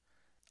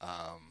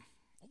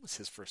 What was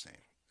his first name?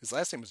 His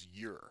last name was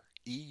Eure,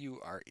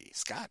 E-U-R-E,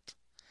 Scott,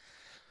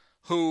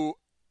 who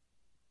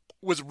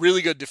was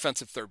really good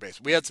defensive third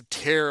base. We had some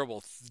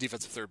terrible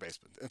defensive third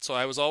basemen, and so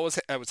I was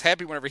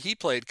happy whenever he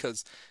played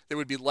because there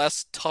would be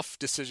less tough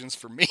decisions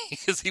for me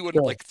because he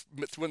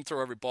wouldn't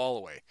throw every ball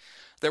away.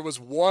 There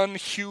was one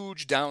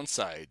huge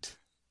downside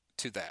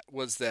to that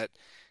was that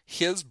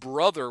his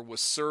brother was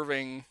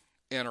serving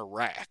in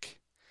Iraq,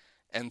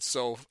 and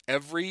so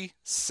every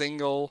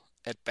single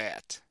at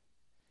bat,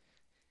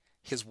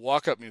 his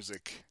walk-up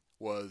music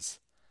was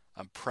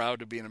 "I'm Proud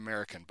to Be an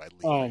American" by Lee.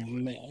 Oh,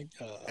 Greenwood. my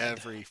God.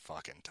 Every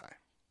fucking time.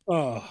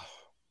 Oh.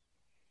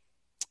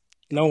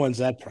 No one's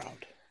that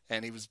proud.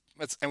 And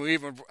we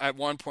even, at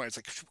one point, it's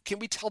like, can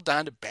we tell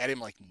Don to bat him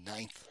like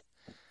ninth?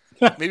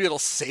 Maybe it'll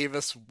save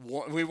us.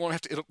 We won't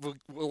have to,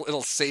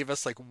 it'll save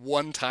us like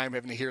one time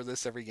having to hear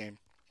this every game.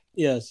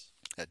 Yes.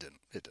 It didn't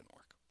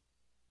work.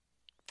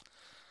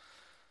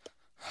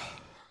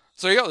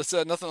 So there you go. It's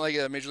nothing like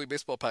a Major League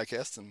Baseball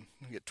podcast, and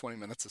we get 20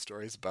 minutes of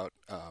stories about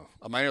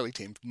a minor league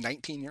team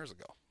 19 years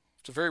ago.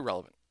 It's very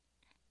relevant.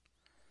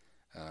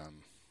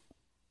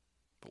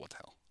 But what the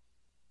hell?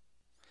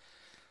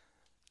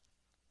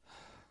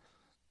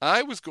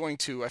 I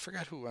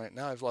forgot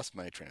now I've lost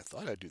my train of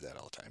thought. I do that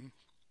all the time.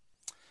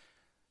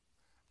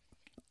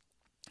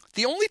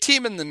 The only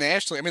team in the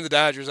National League, I mean the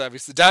Dodgers,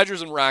 obviously. The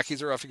Dodgers and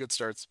Rockies are off to good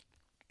starts.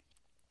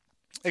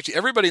 Actually,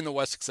 everybody in the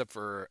West except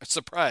for,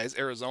 surprise,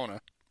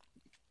 Arizona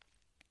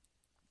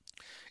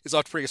is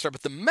off to a pretty good start.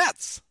 But the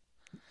Mets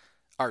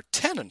are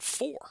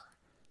 10-4.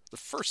 The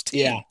first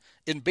team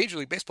in Major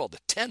League Baseball to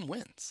 10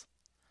 wins.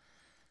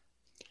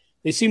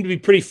 They seem to be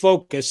pretty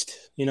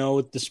focused,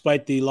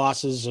 despite the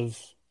losses of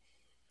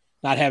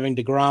not having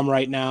DeGrom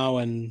right now,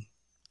 and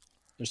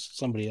there's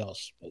somebody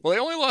else. But...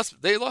 Well,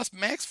 they lost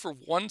Max for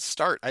one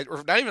start,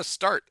 or not even a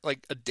start,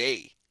 like a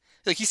day.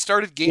 Like he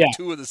started game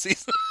 2 of the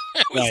season.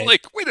 I was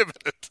like, wait a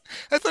minute,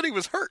 I thought he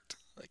was hurt.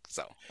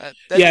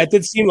 It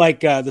did seem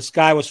like the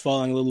sky was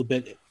falling a little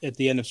bit at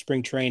the end of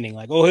spring training.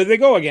 Like, oh, here they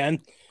go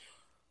again,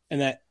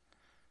 and that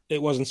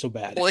it wasn't so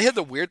bad. Well, they had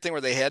the weird thing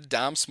where they had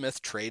Dom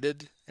Smith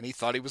traded, and he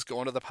thought he was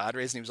going to the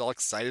Padres, and he was all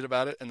excited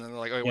about it, and then they're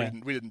like, oh,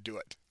 we didn't do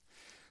it.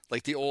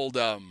 Like the old,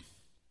 how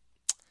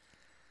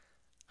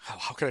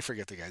could I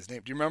forget the guy's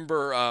name? Do you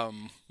remember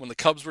when the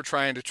Cubs were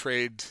trying to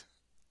trade,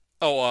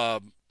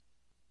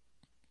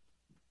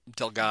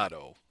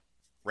 Delgado?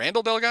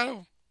 Randall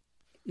Delgado?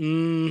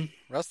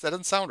 Russ, that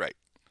doesn't sound right.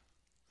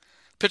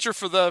 Pitcher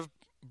for the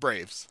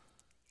Braves.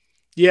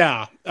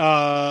 Yeah.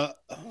 Crap.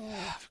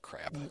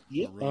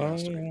 Yeah.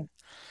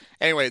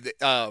 Anyway,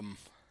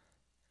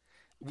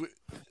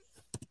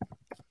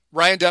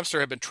 Ryan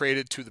Dempster had been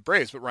traded to the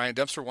Braves, but Ryan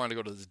Dempster wanted to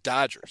go to the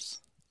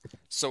Dodgers.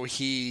 So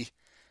he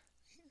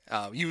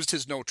used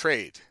his no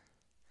trade.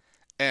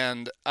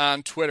 And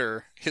on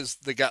Twitter,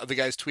 the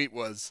guy's tweet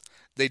was,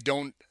 they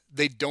don't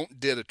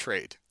did a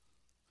trade.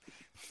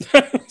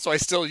 So I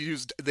still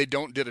used they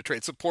don't did a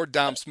trade. So poor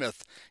Dom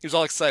Smith, he was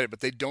all excited,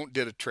 but they don't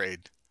did a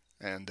trade,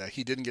 and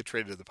he didn't get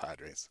traded to the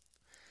Padres.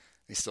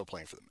 He's still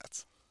playing for the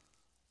Mets.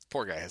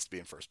 Poor guy has to be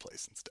in first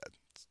place instead.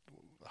 It's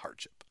a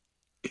hardship.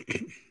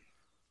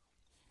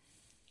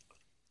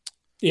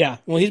 Yeah,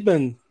 well, he's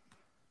been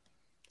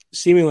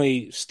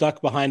seemingly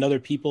stuck behind other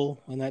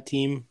people on that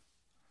team.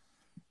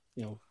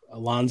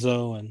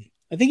 Alonso, and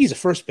I think he's a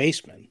first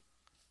baseman.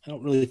 I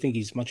don't really think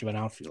he's much of an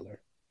outfielder.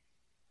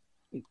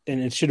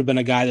 And it should have been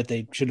a guy that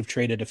they should have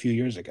traded a few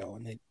years ago.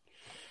 And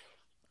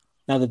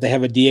now that they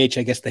have a DH,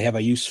 I guess they have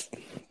a use,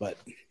 but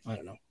I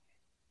don't know.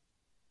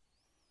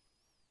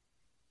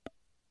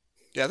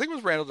 Yeah, I think it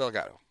was Randall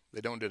Delgado.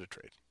 They don't did a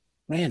trade.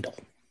 Randall.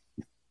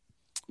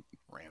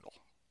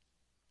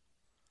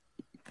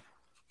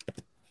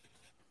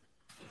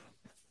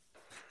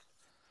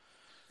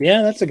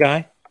 Yeah, that's a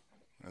guy.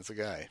 That's a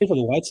guy. For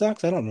the White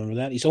Sox? I don't remember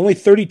that. He's only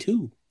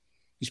 32.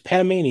 He's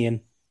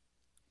Panamanian.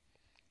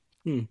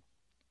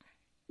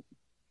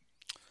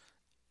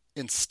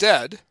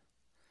 Instead,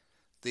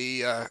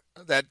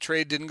 that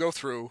trade didn't go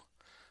through.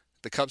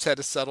 The Cubs had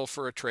to settle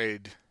for a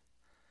trade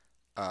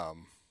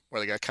where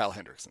they got Kyle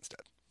Hendricks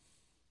instead.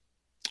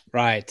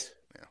 Right.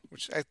 Yeah,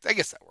 which I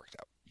guess that worked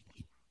out.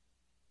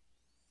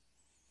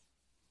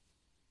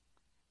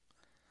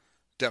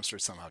 Dempster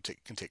somehow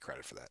can take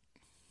credit for that.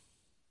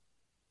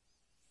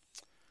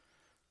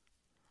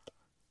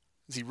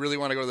 Does he really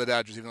want to go to the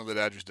Dodgers, even though the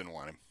Dodgers didn't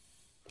want him?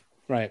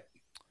 Right.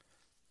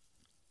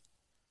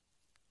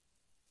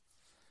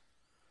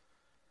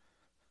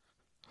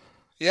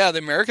 Yeah, the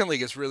American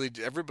League is really,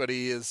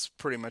 everybody is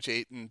pretty much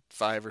 8-5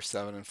 or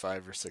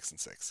 7-5 or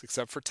 6-6,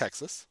 except for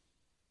Texas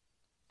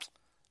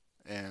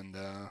and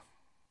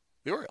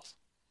the Orioles.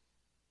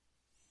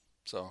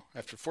 So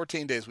after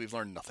 14 days, we've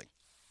learned nothing.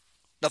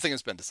 Nothing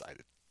has been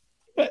decided.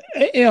 But,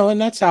 and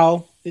that's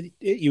how it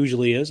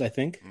usually is, I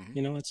think.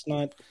 Mm-hmm. It's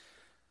not.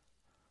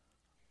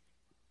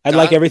 I'd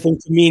like everything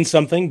to mean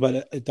something,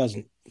 but it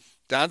doesn't.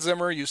 Don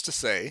Zimmer used to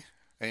say,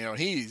 and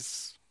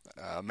he's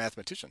a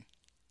mathematician,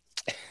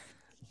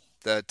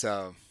 that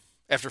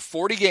after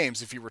 40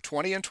 games, if you were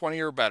 20-20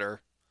 or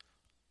better,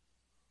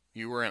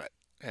 you were in it.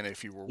 And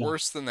if you were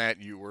worse than that,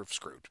 you were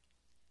screwed.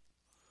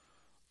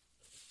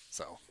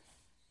 So,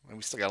 and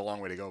we still got a long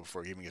way to go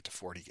before we even get to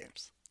 40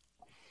 games.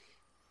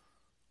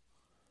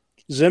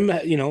 Zim,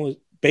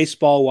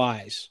 baseball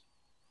wise,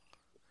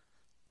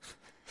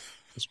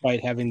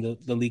 despite having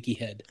the leaky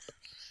head.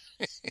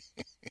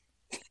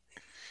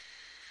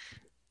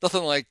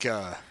 Nothing like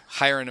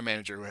hiring a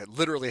manager who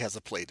literally has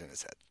a plate in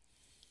his head.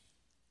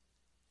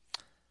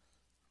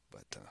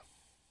 But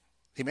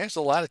he managed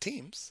a lot of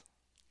teams.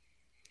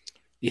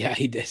 Yeah,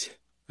 he did.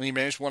 And he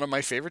managed one of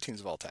my favorite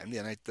teams of all time, the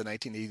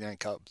 1989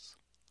 Cubs.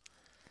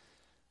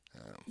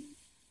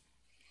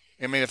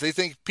 I mean,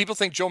 if people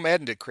think Joe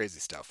Madden did crazy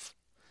stuff,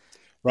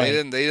 right?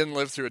 They didn't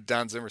live through a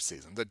Don Zimmer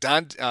season. The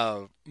Don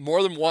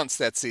more than once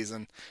that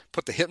season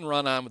put the hit and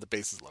run on with the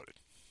bases loaded.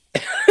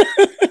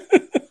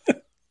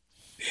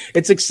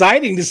 It's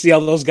exciting to see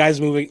all those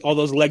guys moving, all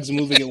those legs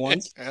moving at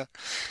once. Yeah.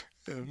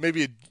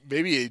 Maybe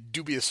a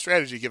dubious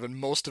strategy given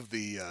most of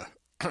the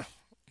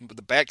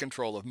bat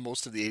control of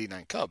most of the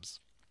 '89 Cubs.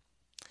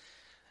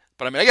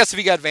 But I mean, I guess if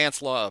you got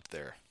Vance Law up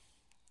there,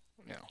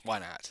 why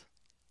not?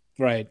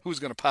 Right. Who's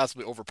going to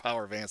possibly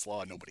overpower Vance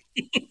Law? Nobody.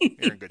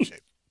 You're in good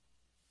shape.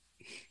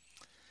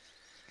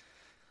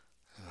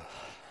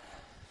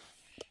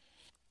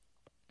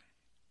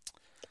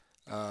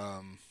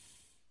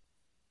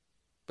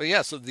 But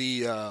yeah, so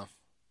the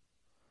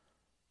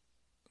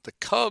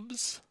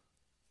Cubs,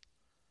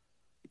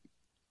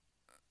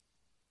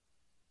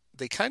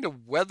 they kind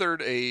of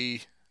weathered a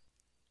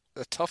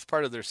tough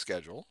part of their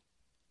schedule.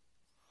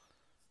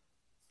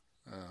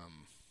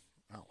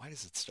 Why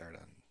does it start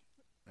on?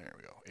 There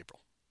we go, April.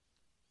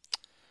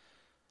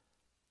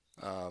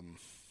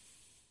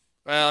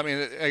 Well, I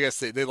mean, I guess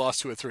they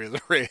lost 2 or 3 of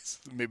the Rays.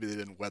 Maybe they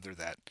didn't weather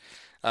that.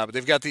 But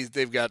they've got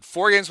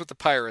 4 games with the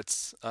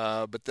Pirates.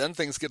 But then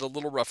things get a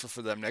little rougher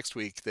for them next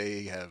week.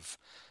 They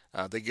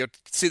get to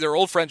see their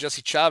old friend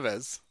Jesse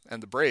Chavez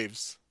and the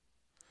Braves.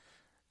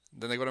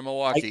 Then they go to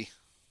Milwaukee.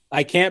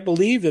 I can't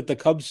believe that the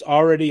Cubs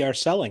already are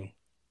selling.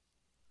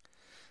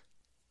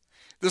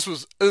 This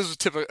was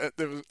typical.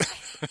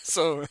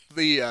 So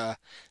the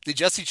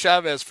Jesse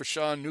Chavez for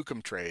Sean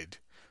Newcomb trade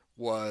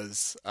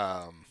was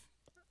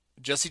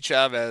Jesse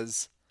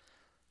Chavez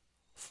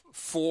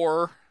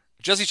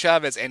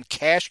and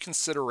cash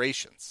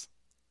considerations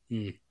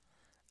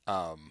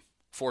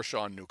for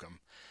Sean Newcomb,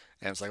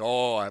 and it's like,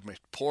 I mean,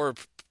 poor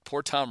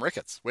Tom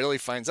Ricketts. Wait till he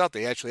finds out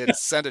they actually had to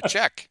send a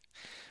check.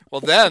 Well,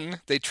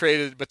 then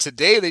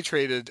today they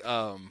traded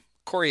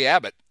Corey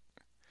Abbott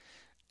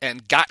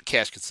and got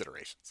cash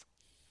considerations.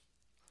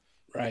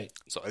 Right.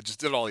 So it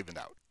just all evened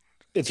out.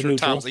 It's neutral.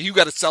 Tom's like, you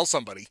got to sell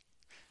somebody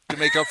to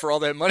make up for all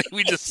that money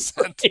we just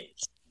sent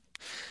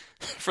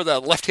for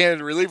that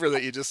left-handed reliever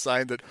that you just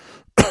signed that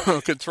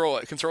control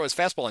his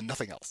fastball and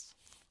nothing else.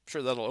 I'm sure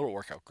it'll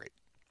work out great.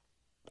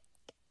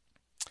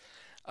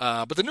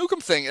 But the Newcomb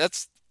thing,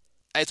 it's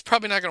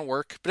probably not going to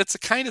work, but it's the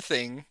kind of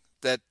thing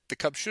that the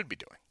Cubs should be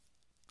doing.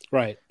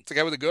 Right. It's a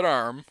guy with a good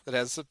arm that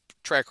has a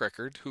track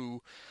record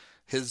who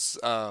he's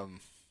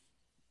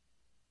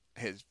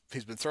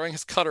been throwing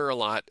his cutter a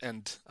lot,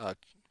 and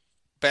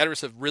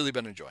batters have really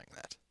been enjoying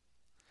that.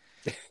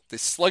 The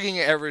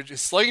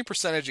slugging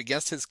percentage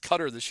against his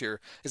cutter this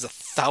year is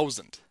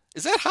 1,000.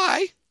 Is that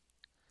high?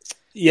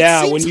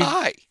 Yeah, it seems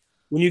high.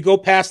 When you go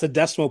past the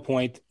decimal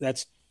point,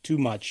 that's too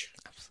much.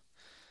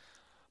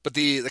 But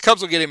the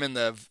Cubs will get him in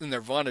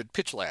their vaunted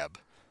pitch lab,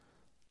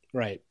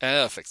 right? And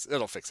it'll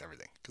fix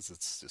everything because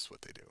it's just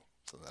what they do.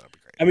 So that'll be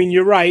great. I mean,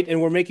 you're right,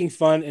 and we're making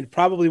fun, and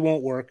probably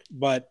won't work,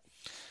 but.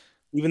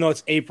 Even though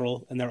it's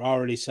April and they're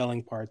already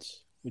selling parts,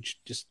 which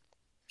just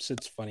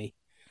sits funny.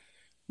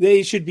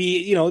 They should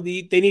be,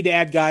 they need to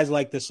add guys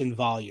like this in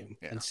volume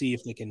and see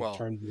if they can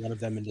turn one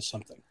of them into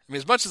something. I mean,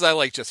 as much as I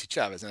like Jesse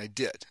Chavez, and I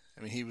did.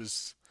 I mean, he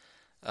was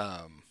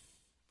a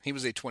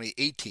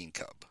 2018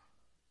 Cub,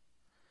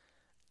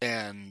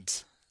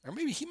 or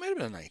maybe he might have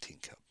been a 19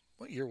 Cub.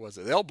 What year was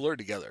it? They all blurred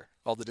together.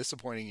 All the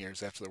disappointing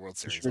years after the World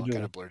Series all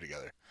kind of blurred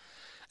together,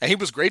 and he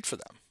was great for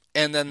them.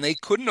 And then they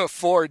couldn't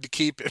afford to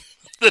keep him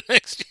the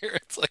next year.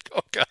 It's like,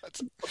 oh God,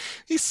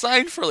 he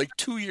signed for like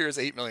 2 years,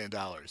 $8 million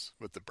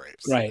with the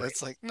Braves. Right.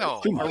 It's like,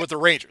 no, or with the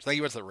Rangers. I think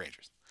he went to the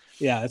Rangers.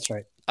 Yeah, that's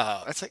right.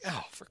 It's like,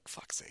 oh, for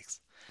fuck's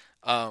sakes.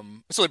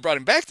 So they brought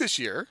him back this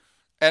year,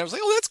 and I was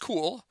like, oh, that's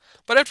cool.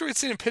 But after we'd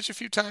seen him pitch a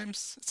few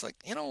times, it's like,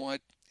 you know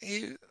what?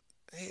 Maybe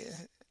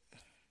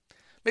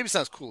it's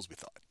not as cool as we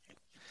thought.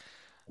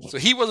 So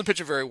he wasn't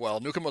pitching very well.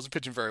 Newcomb wasn't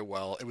pitching very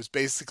well. It was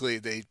basically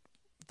the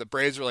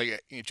Braves were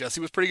like,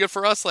 Jesse was pretty good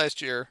for us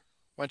last year.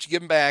 Why don't you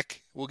give him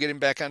back? We'll get him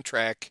back on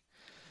track,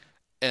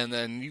 and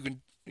then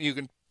you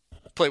can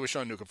play with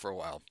Sean Newcomb for a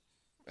while,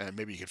 and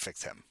maybe you can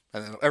fix him,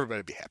 and then everybody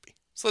will be happy.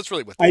 So that's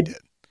really what they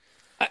did.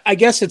 I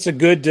guess it's a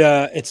good,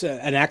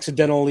 an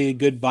accidentally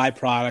good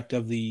byproduct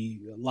of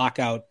the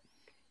lockout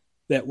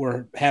that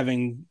we're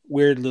having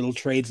weird little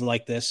trades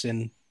like this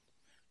in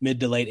mid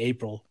to late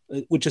April,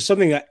 which is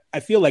something that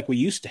I feel like we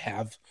used to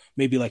have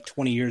maybe like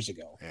 20 years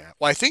ago. Yeah.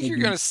 Well, I think you're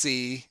going to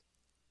see,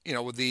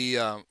 with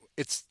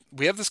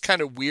we have this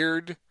kind of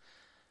weird,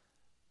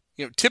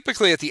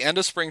 typically at the end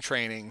of spring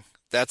training,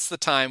 that's the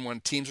time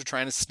when teams are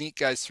trying to sneak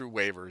guys through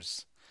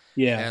waivers.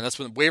 Yeah. And that's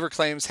when waiver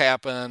claims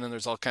happen and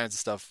there's all kinds of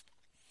stuff.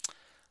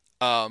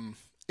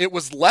 It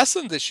was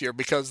lessened this year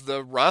because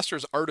the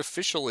rosters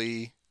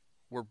artificially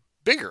were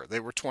bigger.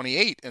 They were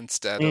 28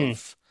 instead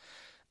of,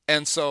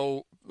 and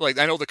so like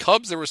I know the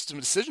Cubs, there were some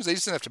decisions they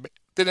just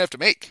didn't have to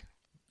make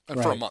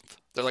for a month.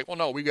 They're like, well,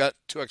 no, we got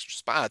 2 extra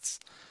spots.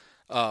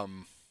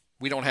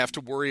 We don't have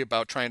to worry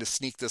about trying to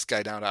sneak this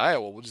guy down to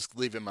Iowa. We'll just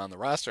leave him on the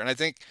roster. And I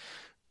think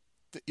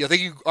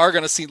you are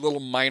going to see little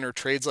minor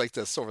trades like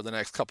this over the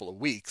next couple of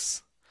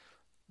weeks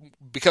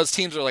because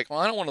teams are like, well,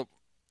 I don't want to.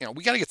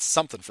 We got to get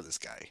something for this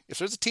guy. If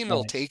there's a team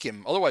that'll take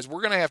him, otherwise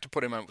we're going to have to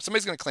put him on.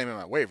 Somebody's going to claim him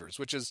on waivers,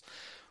 which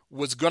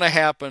was going to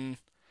happen.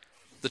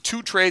 The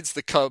 2 trades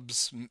the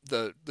Cubs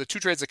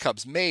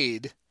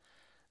made,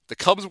 the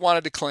Cubs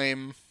wanted to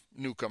claim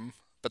Newcomb,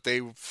 but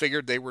they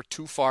figured they were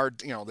too far.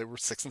 They were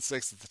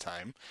 6-6 at the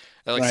time.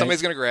 They're like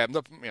somebody's going to grab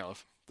him.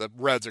 The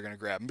Reds are going to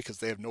grab him because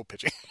they have no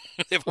pitching.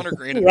 They have Hunter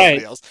Green and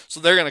nobody else, so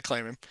they're going to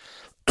claim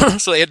him.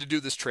 So they had to do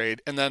this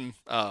trade, and then,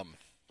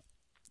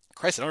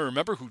 Christ, I don't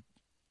remember who.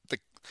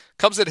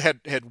 Cubs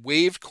had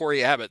waived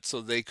Corey Abbott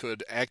so they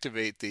could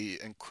activate the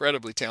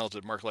incredibly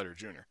talented Mark Leiter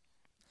Jr.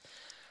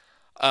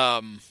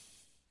 And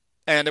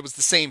it was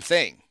the same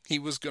thing.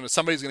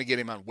 Somebody's going to get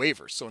him on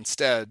waivers. So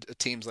instead, a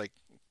team's like,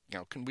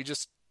 can we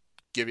just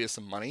give you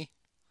some money,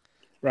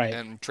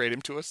 and trade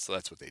him to us? So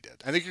that's what they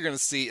did. I think you're going to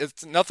see.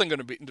 It's nothing going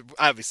to be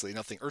obviously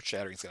nothing earth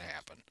shattering is going to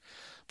happen,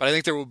 but I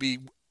think there will be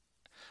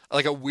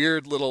like a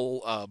weird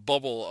little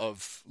bubble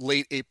of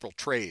late April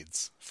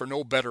trades for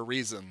no better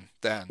reason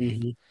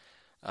than.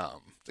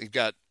 They've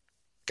got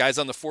guys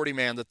on the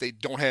 40-man that they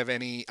don't have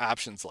any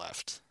options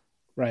left.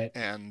 Right.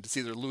 And it's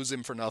either lose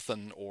him for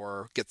nothing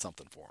or get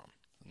something for him.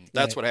 And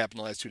that's what happened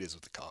the last 2 days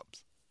with the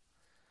Cubs.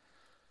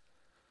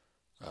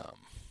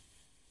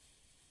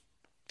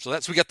 So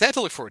we got that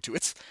to look forward to.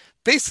 It's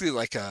basically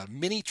like a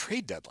mini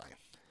trade deadline,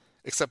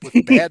 except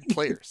with bad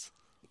players.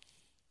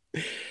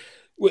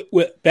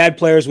 With bad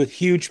players with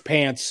huge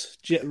pants.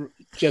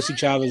 Jesse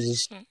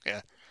Chavez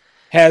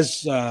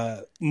has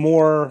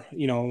more,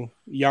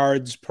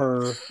 yards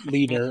per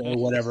liter or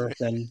whatever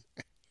than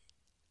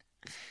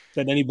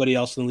anybody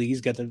else in the league.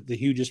 He's got the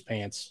hugest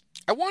pants.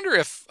 I wonder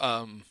if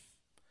I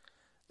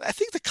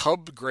think the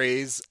Cub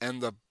grays and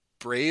the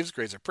Braves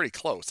grays are pretty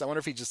close. I wonder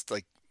if he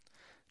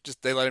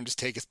they let him just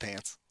take his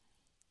pants.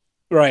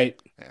 Right.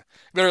 Yeah.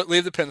 Better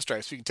leave the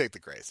pinstripes so you can take the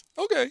grays.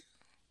 Okay.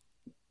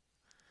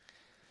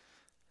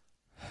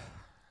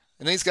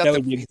 And then he's got that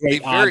would be a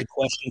great odd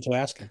question to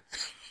ask him.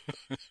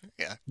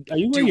 Yeah. Are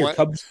you wearing your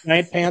Cubs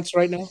giant pants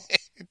right now?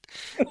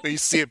 You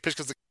see it pitch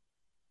because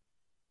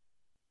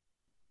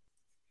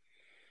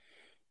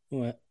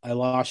What? I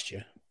lost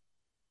you.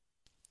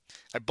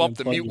 I bumped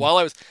the mute while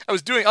I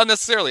was doing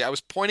unnecessarily. I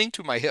was pointing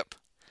to my hip,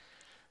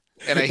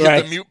 and I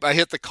hit the mute. I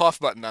hit the cough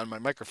button on my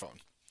microphone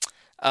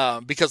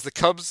because the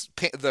Cubs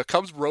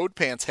road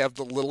pants have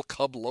the little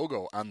Cub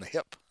logo on the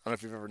hip. I don't know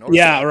if you've ever noticed.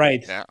 Yeah, that.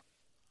 Right. Yeah.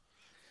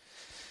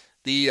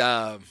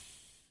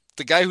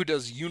 The guy who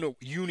does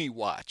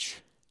UniWatch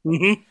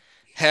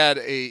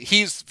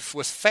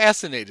was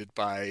fascinated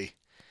by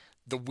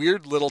the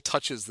weird little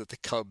touches that the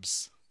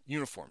Cubs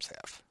uniforms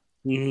have.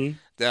 Mm-hmm.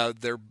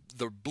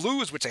 The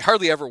blues, which I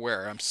hardly ever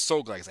wear. I'm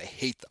so glad because I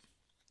hate them.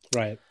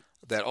 Right.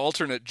 That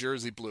alternate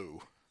jersey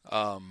blue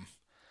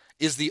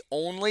is the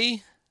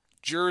only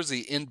jersey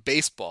in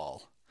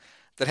baseball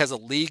that has a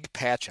league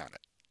patch on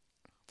it.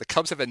 The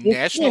Cubs have a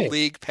National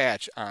League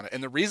patch on it,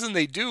 and the reason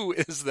they do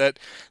is that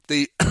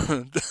the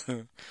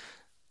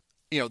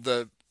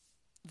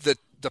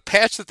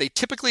patch that they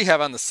typically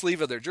have on the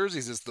sleeve of their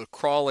jerseys is the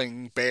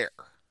crawling bear.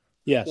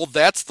 Yes. Well,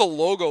 that's the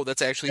logo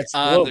that's actually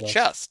on the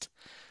chest.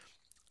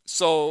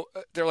 So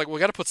they're like, well, we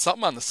got to put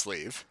something on the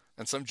sleeve,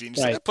 and some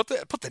genius said, put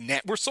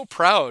the we're so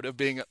proud of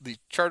being the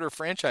charter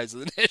franchise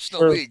of the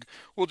National League.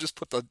 We'll just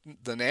put the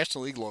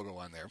National League logo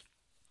on there.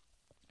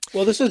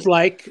 Well, this is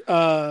like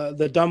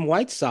the dumb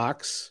White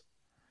Sox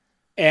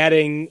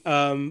adding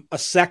a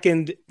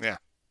second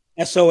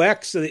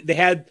SOX. They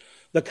had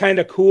the kind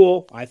of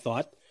cool, I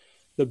thought,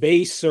 the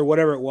base or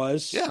whatever it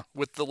was. Yeah,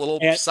 with the little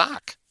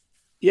sock.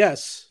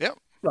 Yes. Yep.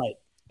 Right.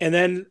 And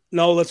then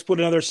no, let's put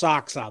another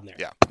socks on there.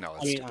 Yeah, no,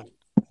 that's I mean, stupid.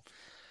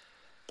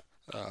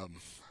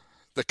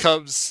 The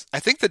Cubs, I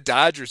think the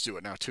Dodgers do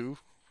it now too,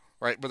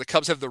 right? Where the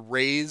Cubs have the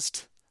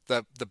raised,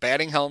 the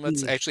batting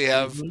helmets actually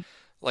have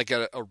like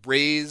a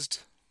raised,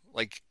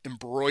 like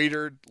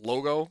embroidered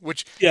logo,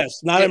 which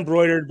yes, not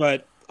embroidered,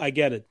 but I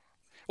get it.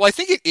 well, I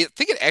think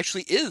it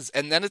actually is,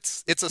 and then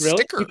it's a Really?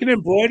 sticker. You can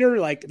embroider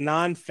like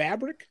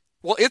non-fabric?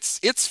 Well,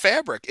 it's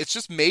fabric. It's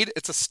just made.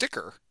 It's a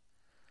sticker.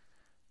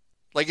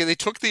 Like they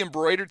took the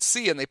embroidered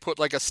C and they put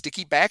like a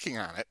sticky backing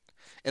on it,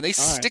 and they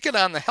stick it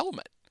on the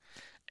helmet.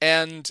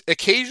 And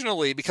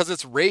occasionally, because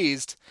it's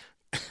raised,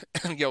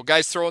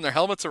 guys throwing their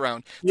helmets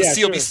around, the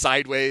C will be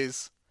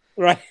sideways,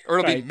 right, or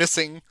it'll be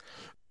missing,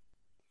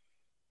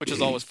 which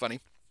is always funny.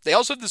 They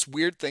also have this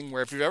weird thing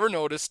where, if you've ever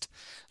noticed,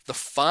 the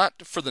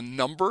font for the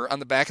number on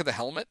the back of the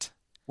helmet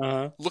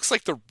looks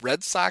like the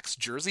Red Sox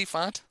jersey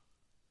font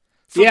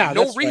for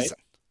no reason.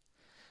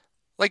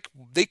 Right. Like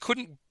they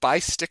couldn't buy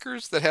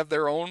stickers that have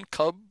their own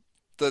Cub.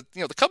 The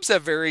Cubs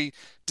have very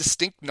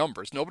distinct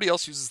numbers. Nobody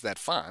else uses that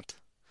font.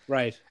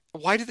 Right.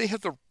 Why did they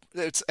have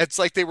it's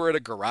like they were at a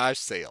garage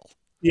sale.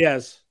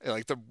 Yes.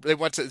 Like they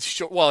went to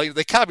show. Well,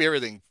 they copy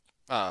everything.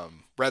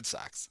 Red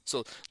Sox.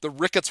 So the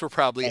Ricketts were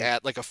probably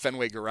at like a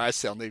Fenway garage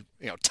sale, and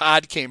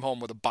Todd came home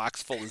with a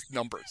box full of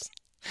numbers.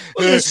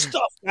 Look at this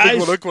stuff,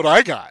 guys. Look what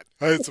I got.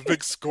 It's a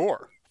big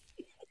score.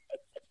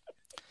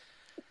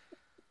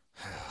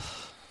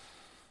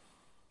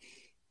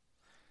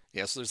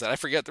 Yeah, so there's that. I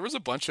forget. There was a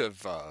bunch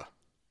of.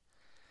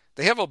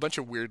 They have a bunch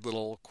of weird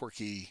little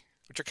quirky,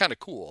 which are kind of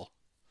cool.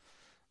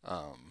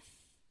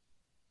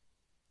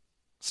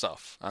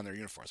 Stuff on their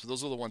uniforms. So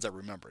those are the ones I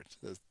remembered,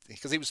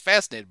 because he was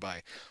fascinated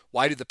by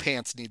why do the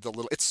pants need the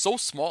little. It's so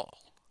small,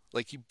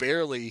 like you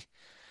only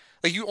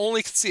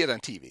can see it on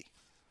TV.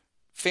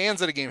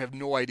 Fans at a game have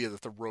no idea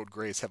that the Road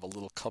Grays have a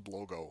little Cub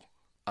logo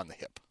on the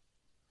hip.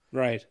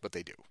 Right. But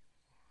they do.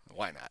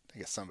 Why not? I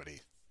guess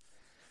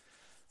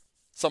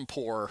some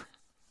poor,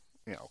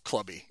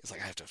 clubby is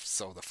like, I have to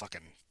sew the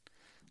fucking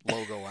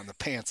logo on the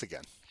pants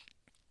again.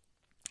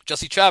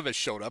 Jesse Chavez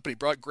showed up and he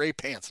brought gray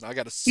pants, and I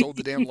got to sew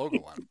the damn logo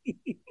on them.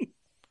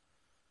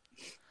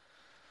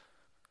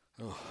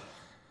 Oh.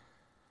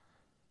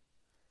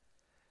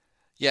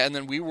 Yeah, and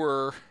then we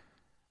were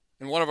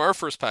in one of our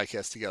first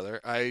podcasts together.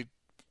 I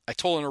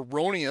told an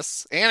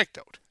erroneous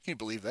anecdote. Can you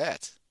believe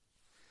that?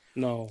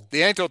 No.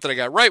 The anecdote that I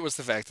got right was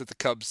the fact that the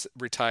Cubs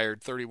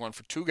retired 31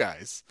 for two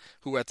guys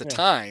who, at the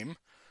time,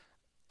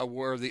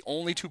 were the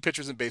only two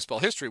pitchers in baseball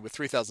history with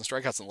 3,000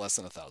 strikeouts and less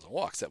than 1,000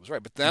 walks. That was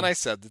right. But then I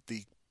said that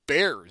the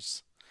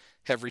Bears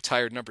have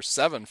retired number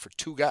 7 for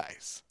two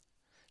guys,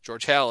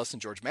 George Halas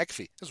and George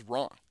McAfee. That was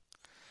wrong.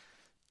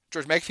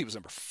 George McAfee was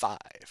number 5.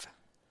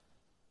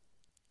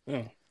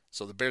 Oh.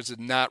 So the Bears did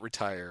not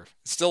retire.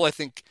 Still, I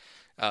think,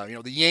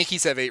 the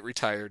Yankees have 8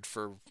 retired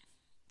for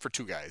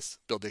two guys,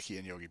 Bill Dickey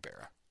and Yogi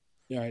Berra.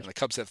 Right. And the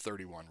Cubs have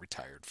 31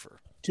 retired for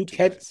two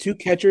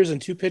catchers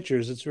and 2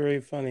 pitchers. It's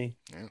very funny.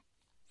 Yeah.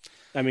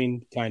 I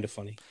mean, kind of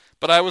funny.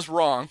 But I was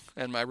wrong,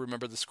 and I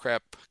remember this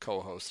crap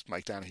co-host,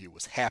 Mike Donahue,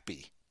 was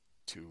happy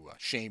to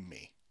shame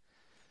me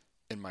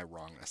in my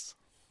wrongness.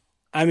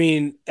 I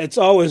mean, it's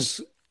always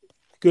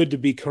good to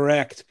be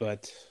correct,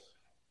 but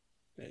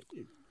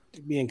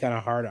being kind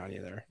of hard on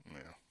you there.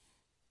 Yeah.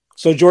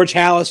 So George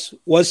Halas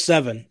was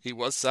 7. He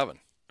was 7,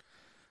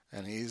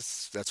 and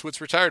that's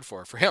what's retired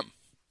for him,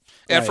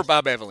 and for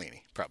Bob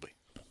Avellini, probably.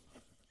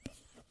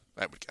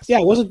 I would guess. Yeah,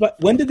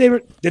 when did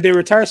they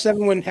retire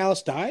 7 when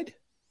Halas died?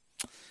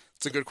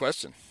 It's a good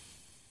question.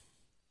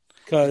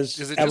 Because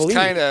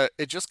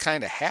it just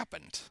kind of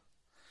happened.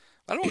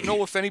 I don't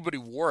know if anybody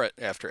wore it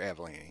after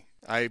Avellini.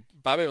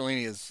 Bob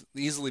Avellini is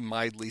easily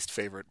my least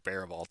favorite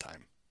Bear of all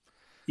time.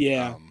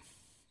 Yeah.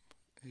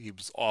 He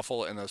was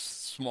awful, and a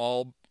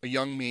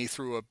young me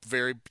threw a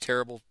very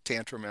terrible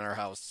tantrum in our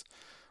house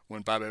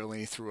when Bob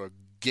Avellini threw a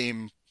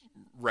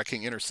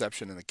game-wrecking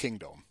interception in the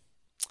Kingdome.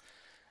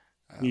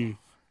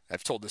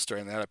 I've told this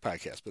story in that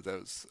podcast, but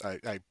that was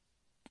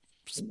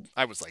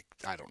I was like,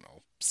 I don't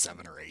know,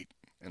 7 or 8,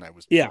 and I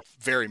was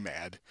very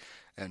mad.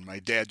 And my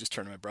dad just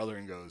turned to my brother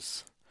and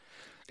goes,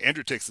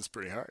 Andrew takes this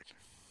pretty hard.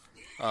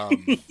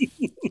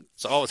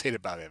 So I always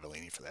hated Bob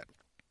Avellini for that.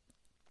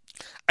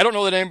 I don't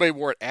know that anybody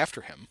wore it after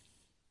him.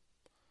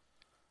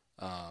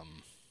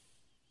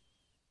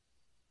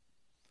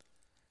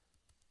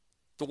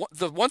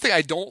 The one thing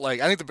I don't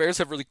like, I think the Bears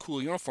have really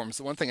cool uniforms.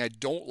 The one thing I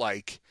don't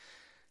like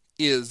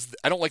is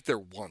I don't like their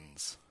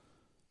ones.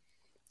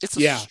 It's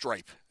a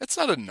stripe. It's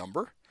not a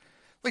number.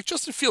 Like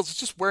Justin Fields is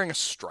just wearing a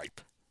stripe.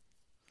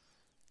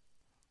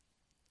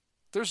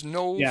 There's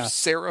no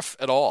serif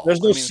at all.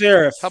 There's no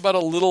serif. How about a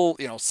little,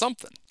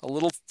 something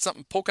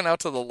poking out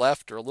to the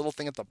left or a little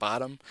thing at the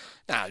bottom?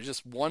 Nah,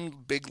 just one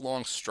big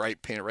long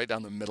stripe painted right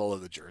down the middle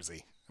of the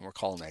jersey, and we're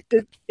calling that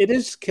good. It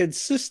is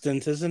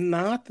consistent, is it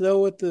not?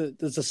 Though,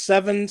 does a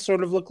 7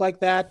 sort of look like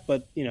that?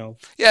 But yeah,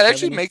 it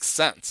actually makes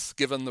sense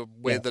given the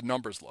way the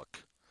numbers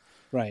look.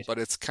 Right. But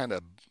it's kind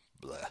of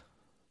bleh.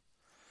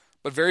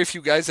 But very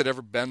few guys had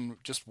ever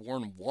just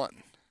worn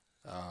one.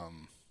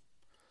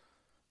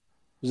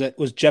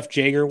 Was Jeff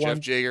Jager one? Jeff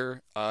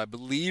Jager. I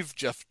believe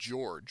Jeff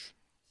George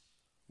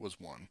was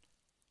one.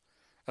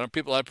 A lot of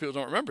people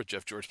don't remember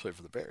Jeff George played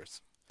for the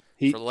Bears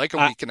for like a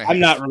week and a half. I'm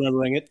not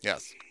remembering it.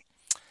 Yes.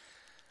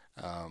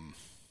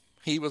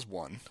 He was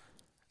one.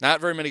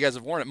 Not very many guys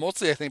have worn it.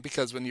 Mostly, I think,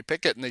 because when you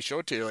pick it and they show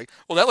it to you, you're like,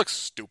 well, that looks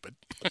stupid.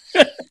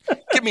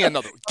 Give me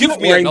another. Give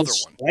me another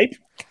one. Stripe?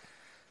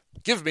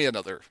 Give me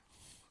another.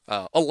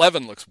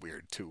 11 looks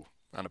weird, too,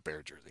 on a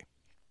Bear jersey.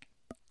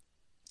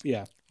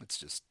 Yeah.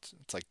 It's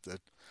like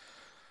it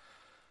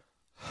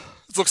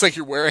looks like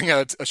you're wearing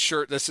a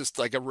shirt that's just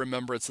like a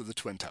remembrance of the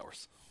Twin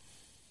Towers.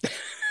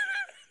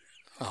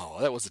 Oh,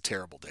 that was a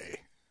terrible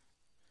day.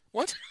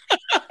 What?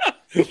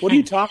 What are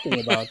you talking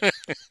about?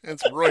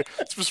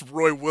 It's just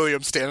Roy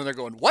Williams standing there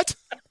going, what?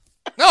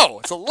 No,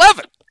 it's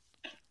 11.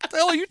 What the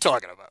hell are you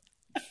talking about?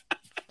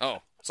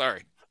 Oh,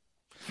 sorry.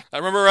 I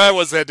remember where I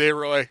was that day,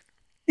 Roy.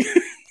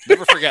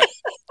 Never forget.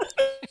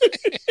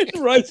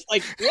 Roy's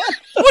like, what?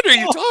 What are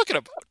you talking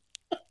about?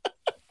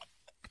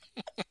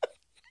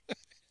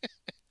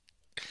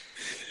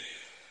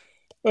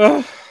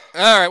 All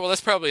right, well,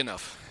 that's probably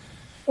enough.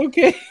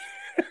 Okay.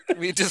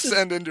 We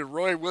descend into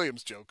Roy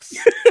Williams jokes.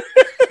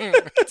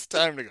 It's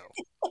time to go.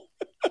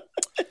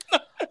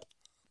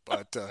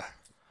 But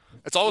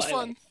it's always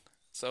fun.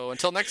 So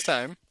until next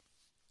time,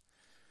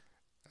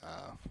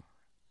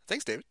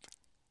 thanks, David.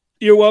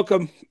 You're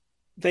welcome.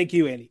 Thank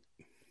you, Andy.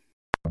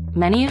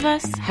 Many of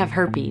us have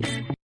herpes.